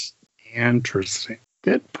 Interesting.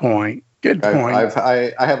 Good point. Good point.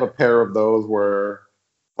 I have a pair of those where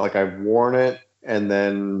like I've worn it, and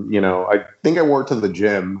then I think I wore it to the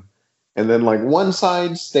gym, and then like one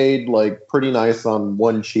side stayed like pretty nice on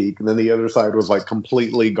one cheek, and then the other side was like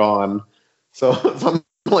completely gone. So if I'm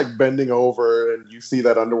like bending over and you see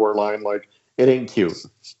that underwear line, like it ain't cute.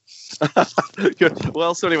 Good.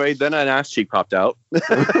 Well, so anyway, then an ass cheek popped out.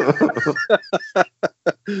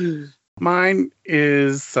 Mine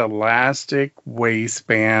is elastic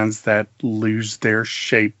waistbands that lose their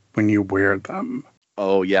shape when you wear them.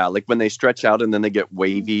 Oh yeah, like when they stretch out and then they get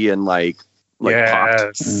wavy and like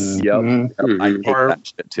popped. Yes. Yep. Mhm. I hate Or- that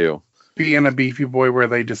shit too. Being a beefy boy where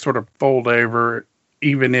they just sort of fold over,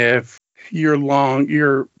 even if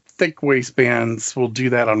your thick waistbands will do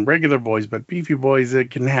that on regular boys, but beefy boys,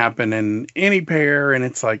 it can happen in any pair, and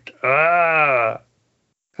it's like, and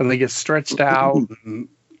they get stretched out and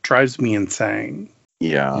drives me insane.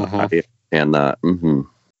 Yeah, Mhm. I understand that. Mm-hmm.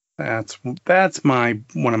 That's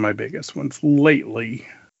one of my biggest ones lately.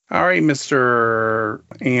 All right, Mr.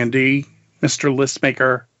 Andy, Mr. List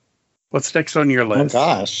Maker, what's next on your Oh list?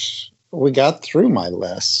 gosh, we got through my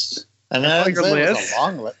list, and I didn't your say it was list? a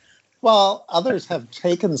long list. Well, others have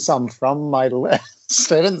taken some from my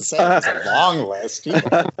list. I didn't say it was a long list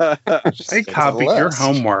either. I It's a copied your list.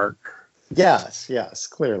 homework. Yes,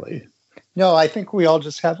 clearly. No, I think we all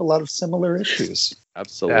just have a lot of similar issues.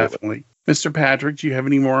 Absolutely. Definitely. Mr. Patrick, do you have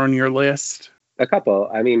any more on your list? A couple.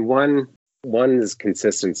 I mean, one is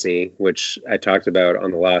consistency, which I talked about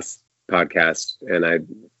on the last podcast, and I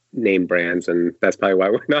named brands, and that's probably why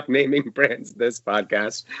we're not naming brands this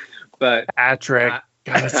podcast. But Patrick,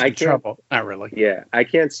 got us I in can't- trouble. Not really. yeah, I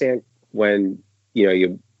can't stand when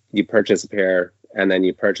you purchase a pair and then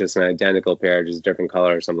you purchase an identical pair, just a different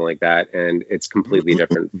color or something like that, and it's completely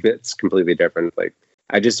different. It's completely different. Like,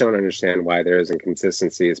 I just don't understand why there isn't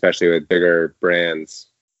consistency, especially with bigger brands.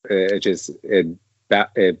 It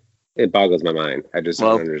boggles my mind. I just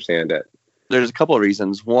Well, don't understand it. There's a couple of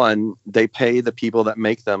reasons. One, they pay the people that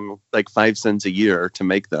make them like 5 cents a year to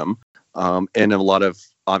make them, and a lot of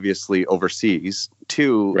obviously overseas.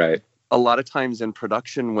 Two, Right. a lot of times in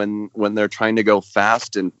production when they're trying to go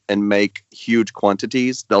fast and make huge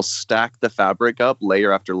quantities, they'll stack the fabric up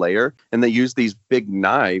layer after layer, and they use these big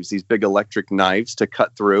knives, these big electric knives to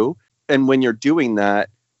cut through. And when you're doing that,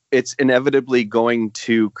 it's inevitably going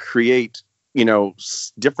to create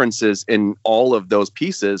differences in all of those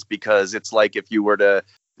pieces, because it's like if you were to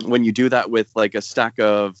when you do that with like a stack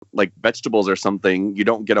of like vegetables or something, you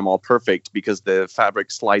don't get them all perfect because the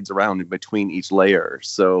fabric slides around in between each layer.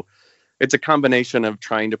 So it's a combination of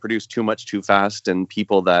trying to produce too much too fast, and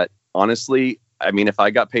people that honestly, I mean, if I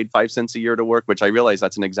got paid 5 cents a year to work, which I realize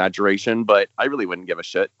that's an exaggeration, but I really wouldn't give a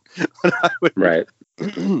shit. Right.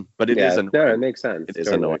 But it is annoying. No, it makes sense. It is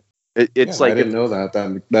Totally. annoying. It's Yeah, like I didn't know that.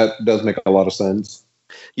 That does make a lot of sense.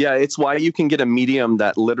 yeah, it's why you can get a medium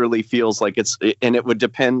that literally feels like it's, and it would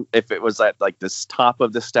depend if it was at like this top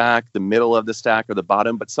of the stack, the middle of the stack, or the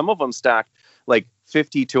bottom. But some of them stack like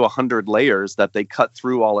 50 to 100 layers that they cut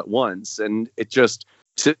through all at once, and it's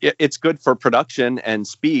good for production and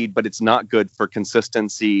speed, but it's not good for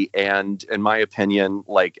consistency and, in my opinion,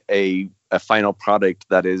 like a final product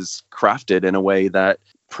that is crafted in a way that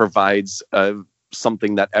provides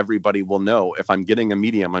something that everybody will know. If I'm getting a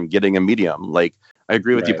medium, I'm getting a medium. Like, I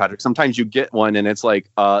agree with you, Patrick. Sometimes you get one and it's like,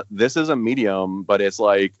 this is a medium, but it's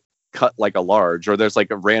like cut like a large, or there's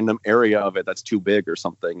like a random area of it that's too big or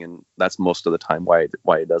something. And that's most of the time why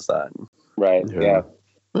it does that. Right. Yeah.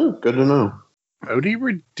 Good to know. Cody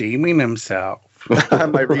redeeming himself.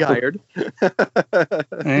 Am I rehired?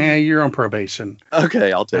 You're on probation.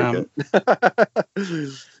 Okay, I'll take it.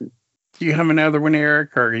 Do you have another one,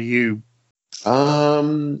 Eric, or are you?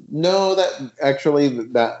 No,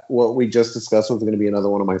 that what we just discussed was going to be another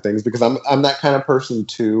one of my things, because I'm that kind of person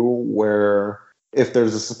too, where if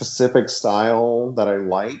there's a specific style that I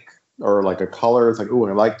like, or like a color, it's like, oh,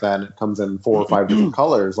 I like that, and it comes in 4 or 5 different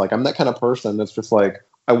colors. Like, I'm that kind of person that's just like,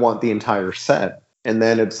 I want the entire set. And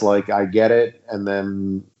then it's like, I get it, and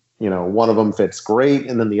then, one of them fits great,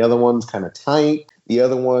 and then the other one's kind of tight. The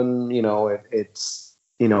other one, it's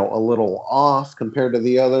a little off compared to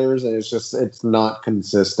the others, and it's not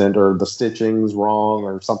consistent, or the stitching's wrong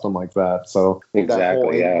or something like that. So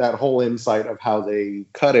exactly, that whole insight of how they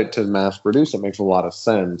cut it to mass produce it makes a lot of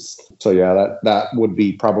sense. So yeah, that would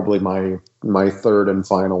be probably my third and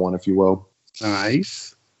final one, if you will.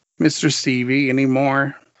 Nice. Mr. Stevie, any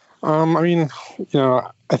more? I mean,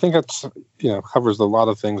 I think it's, covers a lot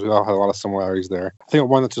of things. We all have a lot of similarities there. I think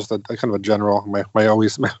one that's just a kind of a general,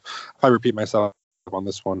 I repeat myself on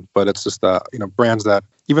this one, but it's just that, brands that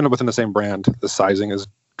even within the same brand, the sizing is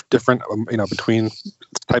different, between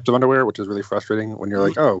types of underwear, which is really frustrating when you're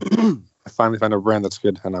like, oh, I finally found a brand that's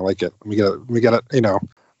good and I like it. Let me get it,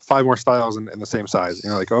 5 more styles in the same size. And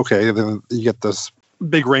you're like, okay, then you get this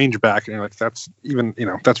big range back, and you're like, that's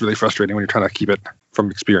really frustrating when you're trying to keep it from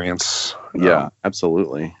experience. Yeah,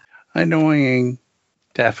 absolutely. Annoying,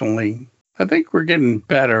 definitely. I think we're getting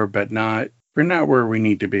better, but we're not where we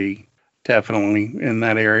need to be. Definitely in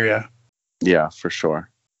that area. Yeah, for sure.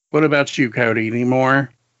 What about you, Cody? Any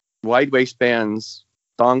more? Wide waistbands,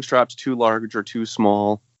 thong straps too large or too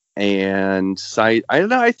small, and size. I don't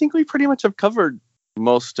know. I think we pretty much have covered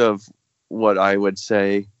most of what I would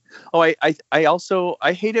say. Oh, I also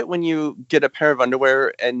hate it when you get a pair of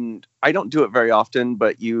underwear, and I don't do it very often,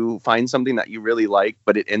 but you find something that you really like,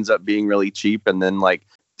 but it ends up being really cheap, and then like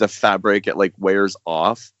the fabric, it like wears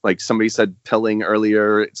off. Like somebody said pilling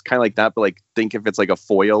earlier, it's kind of like that, but like think if it's like a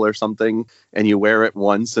foil or something, and you wear it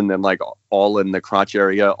once, and then like all in the crotch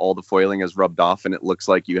area, all the foiling is rubbed off, and it looks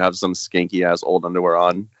like you have some skanky ass old underwear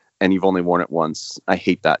on, and you've only worn it once. I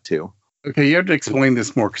hate that too. Okay, you have to explain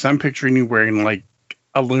this more, because I'm picturing you wearing like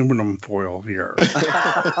aluminum foil here.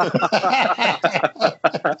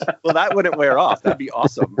 Well, that wouldn't wear off. That'd be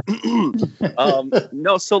awesome.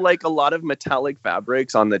 No, so like a lot of metallic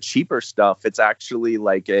fabrics on the cheaper stuff, it's actually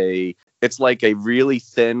like it's like a really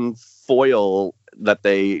thin foil that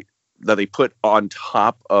they put on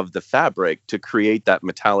top of the fabric to create that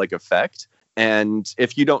metallic effect. And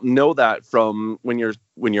if you don't know that from when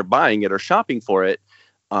you're buying it or shopping for it,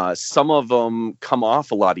 some of them come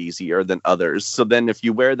off a lot easier than others. So then if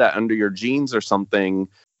you wear that under your jeans or something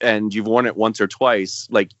and you've worn it once or twice,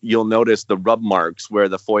 like you'll notice the rub marks where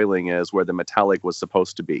the foiling is, where the metallic was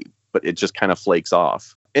supposed to be, but it just kind of flakes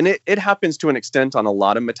off. And it happens to an extent on a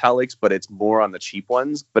lot of metallics, but it's more on the cheap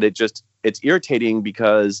ones. But it's irritating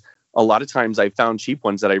because a lot of times I found cheap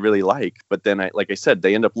ones that I really like, but then like I said,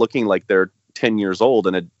 they end up looking like they're 10 years old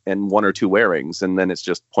and 1 or 2 wearings, and then it's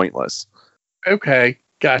just pointless. Okay.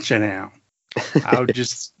 Gotcha now. I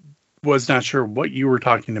just was not sure what you were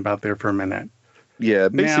talking about there for a minute. Yeah,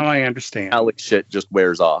 now I understand. Metallic shit just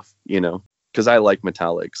wears off, because I like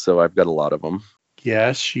metallics, so I've got a lot of them.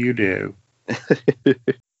 Yes, you do.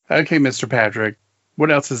 Okay, Mr. Patrick,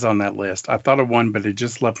 what else is on that list? I thought of one, but it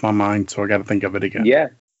just left my mind, so I got to think of it again. Yeah,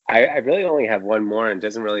 I really only have one more, and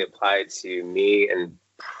doesn't really apply to me, and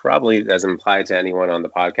probably doesn't apply to anyone on the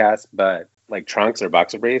podcast, but like trunks or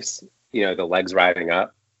boxer briefs. The legs riding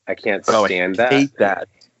up. I can't stand that. I hate that.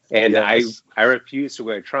 And Yes. I refuse to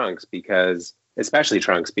wear trunks especially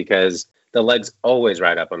trunks, because the legs always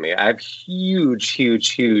ride up on me. I have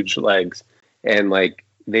huge legs, and like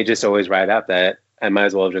they just always ride up that I might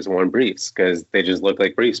as well have just worn briefs, because they just look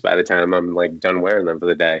like briefs by the time I'm like done wearing them for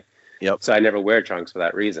the day. Yep. So I never wear trunks for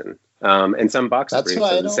that reason. And some boxer That's briefs why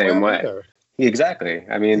I are the don't same wear way. either. Exactly.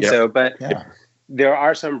 I mean, Yep. but Yeah. there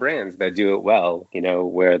are some brands that do it well,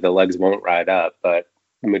 where the legs won't ride up, but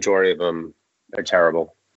the majority of them are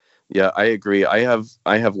terrible. Yeah, I agree. I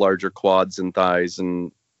have larger quads and thighs,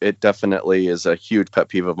 and it definitely is a huge pet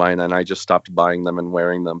peeve of mine. And I just stopped buying them and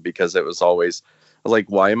wearing them because it was always, I was like,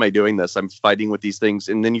 why am I doing this? I'm fighting with these things,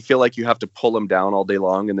 and then you feel like you have to pull them down all day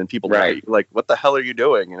long, and then people look at you like, what the hell are you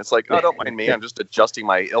doing? And it's like, oh, don't mind me. I'm just adjusting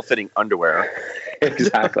my ill-fitting underwear.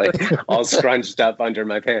 Exactly. All scrunched up under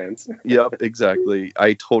my pants. Yep, exactly.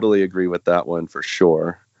 I totally agree with that one for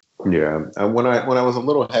sure. Yeah, and when I was a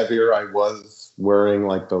little heavier, I was wearing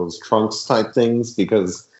like those trunks type things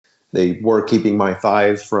because they were keeping my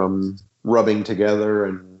thighs from rubbing together.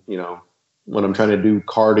 And when I'm trying to do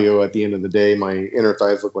cardio at the end of the day, my inner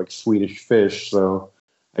thighs look like Swedish fish. So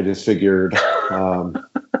I just figured, kind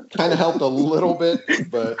of helped a little bit,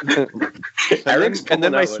 but and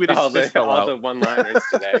then my Swedish fish fell all out. the one-liners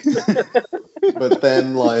today. but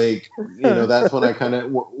then that's when I kind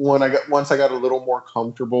of once I got a little more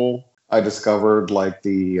comfortable, I discovered like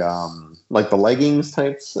the leggings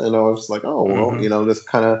types, and I was like, oh well, this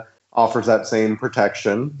kind of offers that same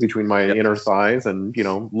protection between my inner thighs, and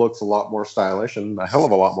looks a lot more stylish and a hell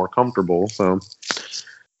of a lot more comfortable. So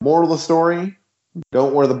moral of the story,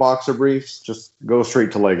 don't wear the boxer briefs, just go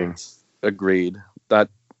straight to leggings. Agreed. That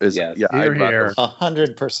is, Yes. yeah, Here, I'd rather- here.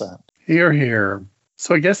 100%. Here.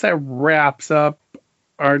 So I guess that wraps up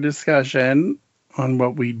our discussion on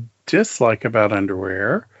what we dislike about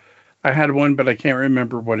underwear. I had one, but I can't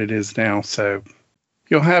remember what it is now. So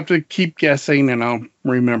you'll have to keep guessing, and I'll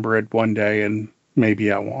remember it one day, and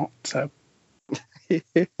maybe I won't. So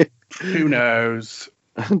who knows?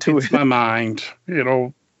 It's my mind.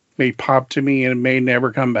 It'll may pop to me, and it may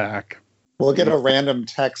never come back. We'll get a random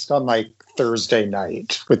text on like Thursday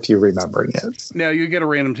night with you remembering it. Now you get a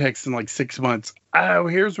random text in like 6 months. Oh,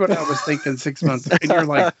 here's what I was thinking 6 months. And you're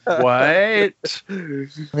like, what? Be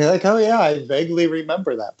like, oh yeah, I vaguely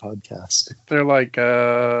remember that podcast. They're like,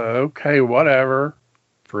 okay, whatever.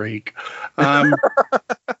 Freak.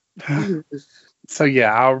 So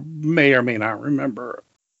yeah, I may or may not remember.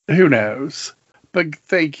 Who knows? But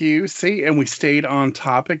thank you. See, and we stayed on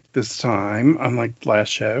topic this time, unlike last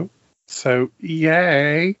show. So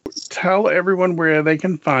yay. Tell everyone where they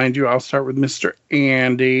can find you. I'll start with Mr.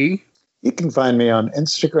 Andy. You can find me on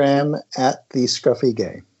Instagram at the Scruffy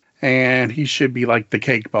Gay. And he should be like the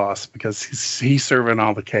cake boss because he's serving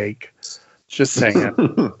all the cake. Just saying.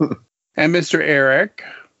 And Mr. Eric.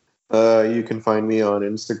 You can find me on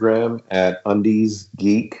Instagram at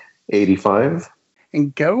undiesgeek85.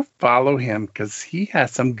 And go follow him because he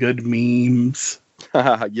has some good memes.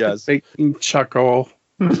 Yes. Make me chuckle.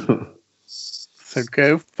 So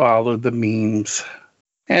go follow the memes.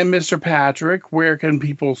 And Mr. Patrick, where can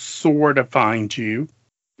people sort of find you?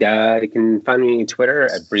 You can find me on Twitter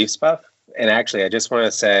at BriefSpuff. And actually, I just want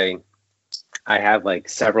to say I have like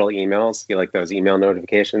several emails, like those email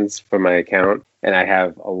notifications for my account. And I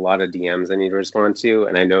have a lot of DMs I need to respond to.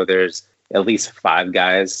 And I know there's at least 5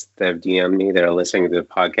 guys that have DM'd me that are listening to the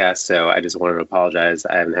podcast. So I just wanted to apologize.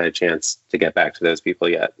 I haven't had a chance to get back to those people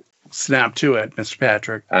yet. Snap to it, Mr.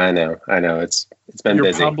 Patrick. I know. It's been Your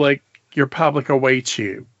busy. Your public awaits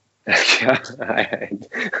you. You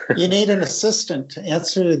need an assistant to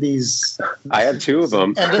answer these I have 2 of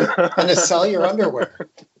them. and to sell your underwear.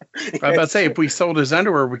 I was about to say, if we sold his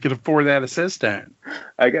underwear, we could afford that assistant.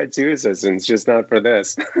 I got 2 assistants, just not for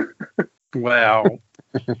this. Well,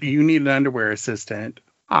 you need an underwear assistant,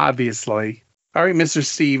 obviously. All right, Mr.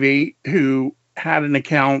 Stevie, who had an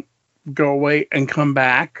account go away and come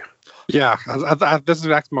back. Yeah, at this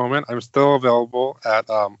exact moment, I'm still available at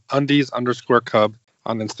undies_cub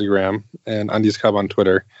on Instagram and undiescub on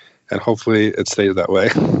Twitter, and hopefully it stays that way.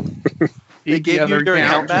 They gave you your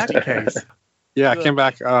account just in back? case. Yeah, I came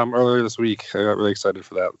back earlier this week. I got really excited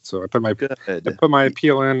for that, so I put my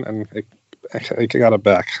appeal in, and I got it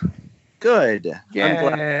back. Good. I'm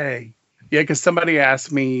glad. Yay. Yeah, because somebody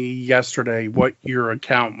asked me yesterday what your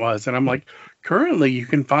account was, and I'm like, currently you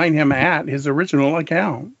can find him at his original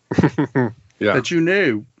account Yeah. that you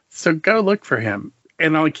knew. So go look for him.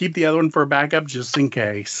 And I'll keep the other one for a backup just in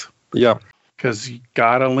case. Yeah. Because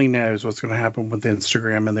God only knows what's going to happen with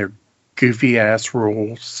Instagram and their goofy ass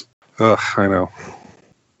rules. Ugh, I know.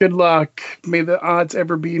 Good luck. May the odds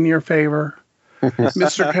ever be in your favor.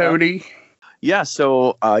 Mr. Cody. Yeah,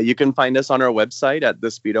 so you can find us on our website at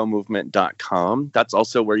thespeedomovement.com. That's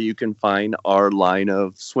also where you can find our line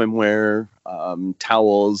of swimwear,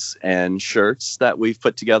 towels, and shirts that we've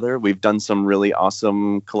put together. We've done some really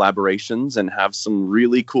awesome collaborations and have some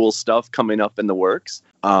really cool stuff coming up in the works.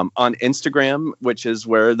 On Instagram, which is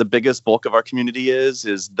where the biggest bulk of our community is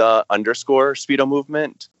 _Speedo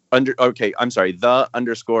Movement. The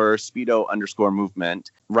 _Speedo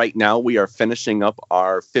movement. Right now, we are finishing up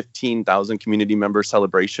our 15,000 community member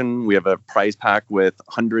celebration. We have a prize pack with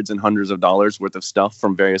hundreds and hundreds of dollars worth of stuff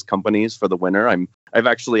from various companies for the winner. I've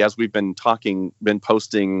actually, as we've been talking, been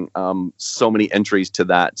posting so many entries to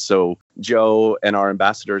that. So Joe and our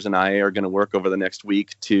ambassadors and I are going to work over the next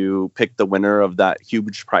week to pick the winner of that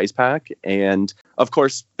huge prize pack. And of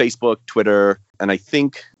course, Facebook, Twitter, and I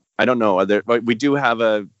don't know. We do have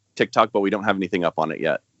a TikTok, but we don't have anything up on it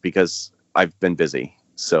yet because I've been busy.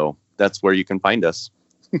 So that's where you can find us.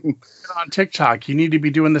 On TikTok, you need to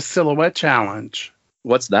be doing the silhouette challenge.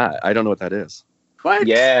 What's that? I don't know what that is. What?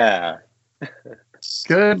 Yeah.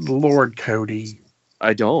 Good Lord, Cody.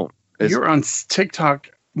 I don't. You're on TikTok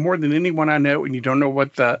more than anyone I know, and you don't know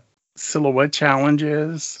what the silhouette challenge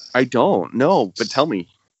is? I don't know, but tell me.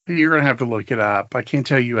 You're going to have to look it up. I can't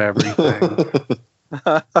tell you everything.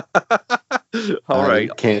 All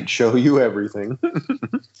right. I can't show you everything.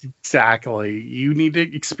 Exactly. You need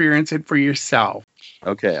to experience it for yourself.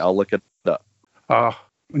 Okay, I'll look it up.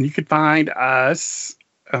 And you could find us,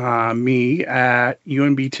 me at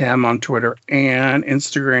UNBTim on Twitter and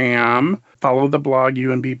Instagram. Follow the blog,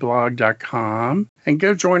 unbblog.com, and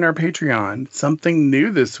go join our Patreon. Something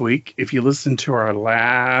new this week. If you listen to our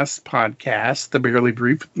last podcast, The Barely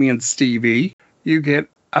Brief with me and Stevie, you get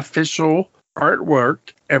official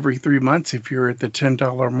artwork every 3 months if you're at the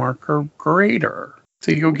 $10 mark or greater.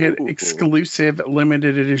 So you'll get exclusive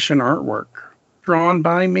limited edition artwork drawn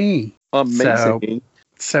by me. Amazing.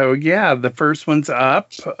 So yeah, the first one's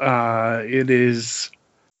up. It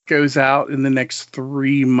goes out in the next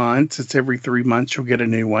 3 months. It's every 3 months you'll get a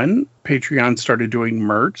new one. Patreon started doing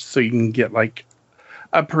merch, so you can get like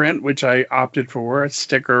a print, which I opted for, a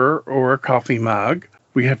sticker or a coffee mug.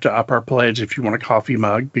 We have to up our pledge if you want a coffee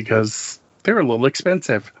mug because they're a little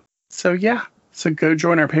expensive. So yeah, so go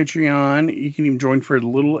join our Patreon. You can even join for as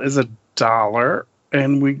little as $1,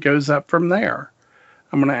 and it goes up from there.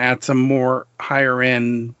 I'm going to add some more higher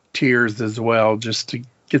end tiers as well, just to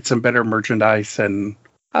get some better merchandise and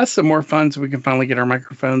some more fun so we can finally get our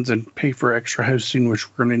microphones and pay for extra hosting, which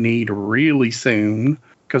we're going to need really soon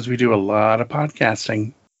because we do a lot of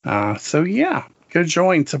podcasting. So yeah, go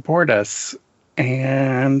join, support us.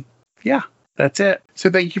 And yeah, that's it. So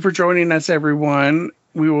thank you for joining us, everyone.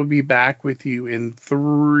 We will be back with you in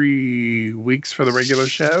 3 weeks for the regular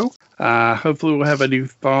show. Hopefully we'll have a new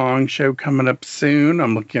thong show coming up soon.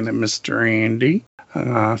 I'm looking at Mr. Andy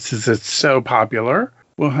since it's so popular.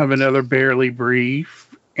 We'll have another Barely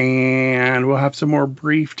Brief, and we'll have some more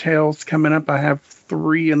brief tales coming up. I have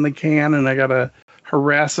 3 in the can, and I got to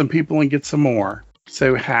harass some people and get some more.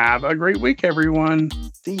 So have a great week, everyone.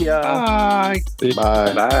 See ya. Bye.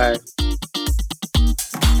 Bye. Bye.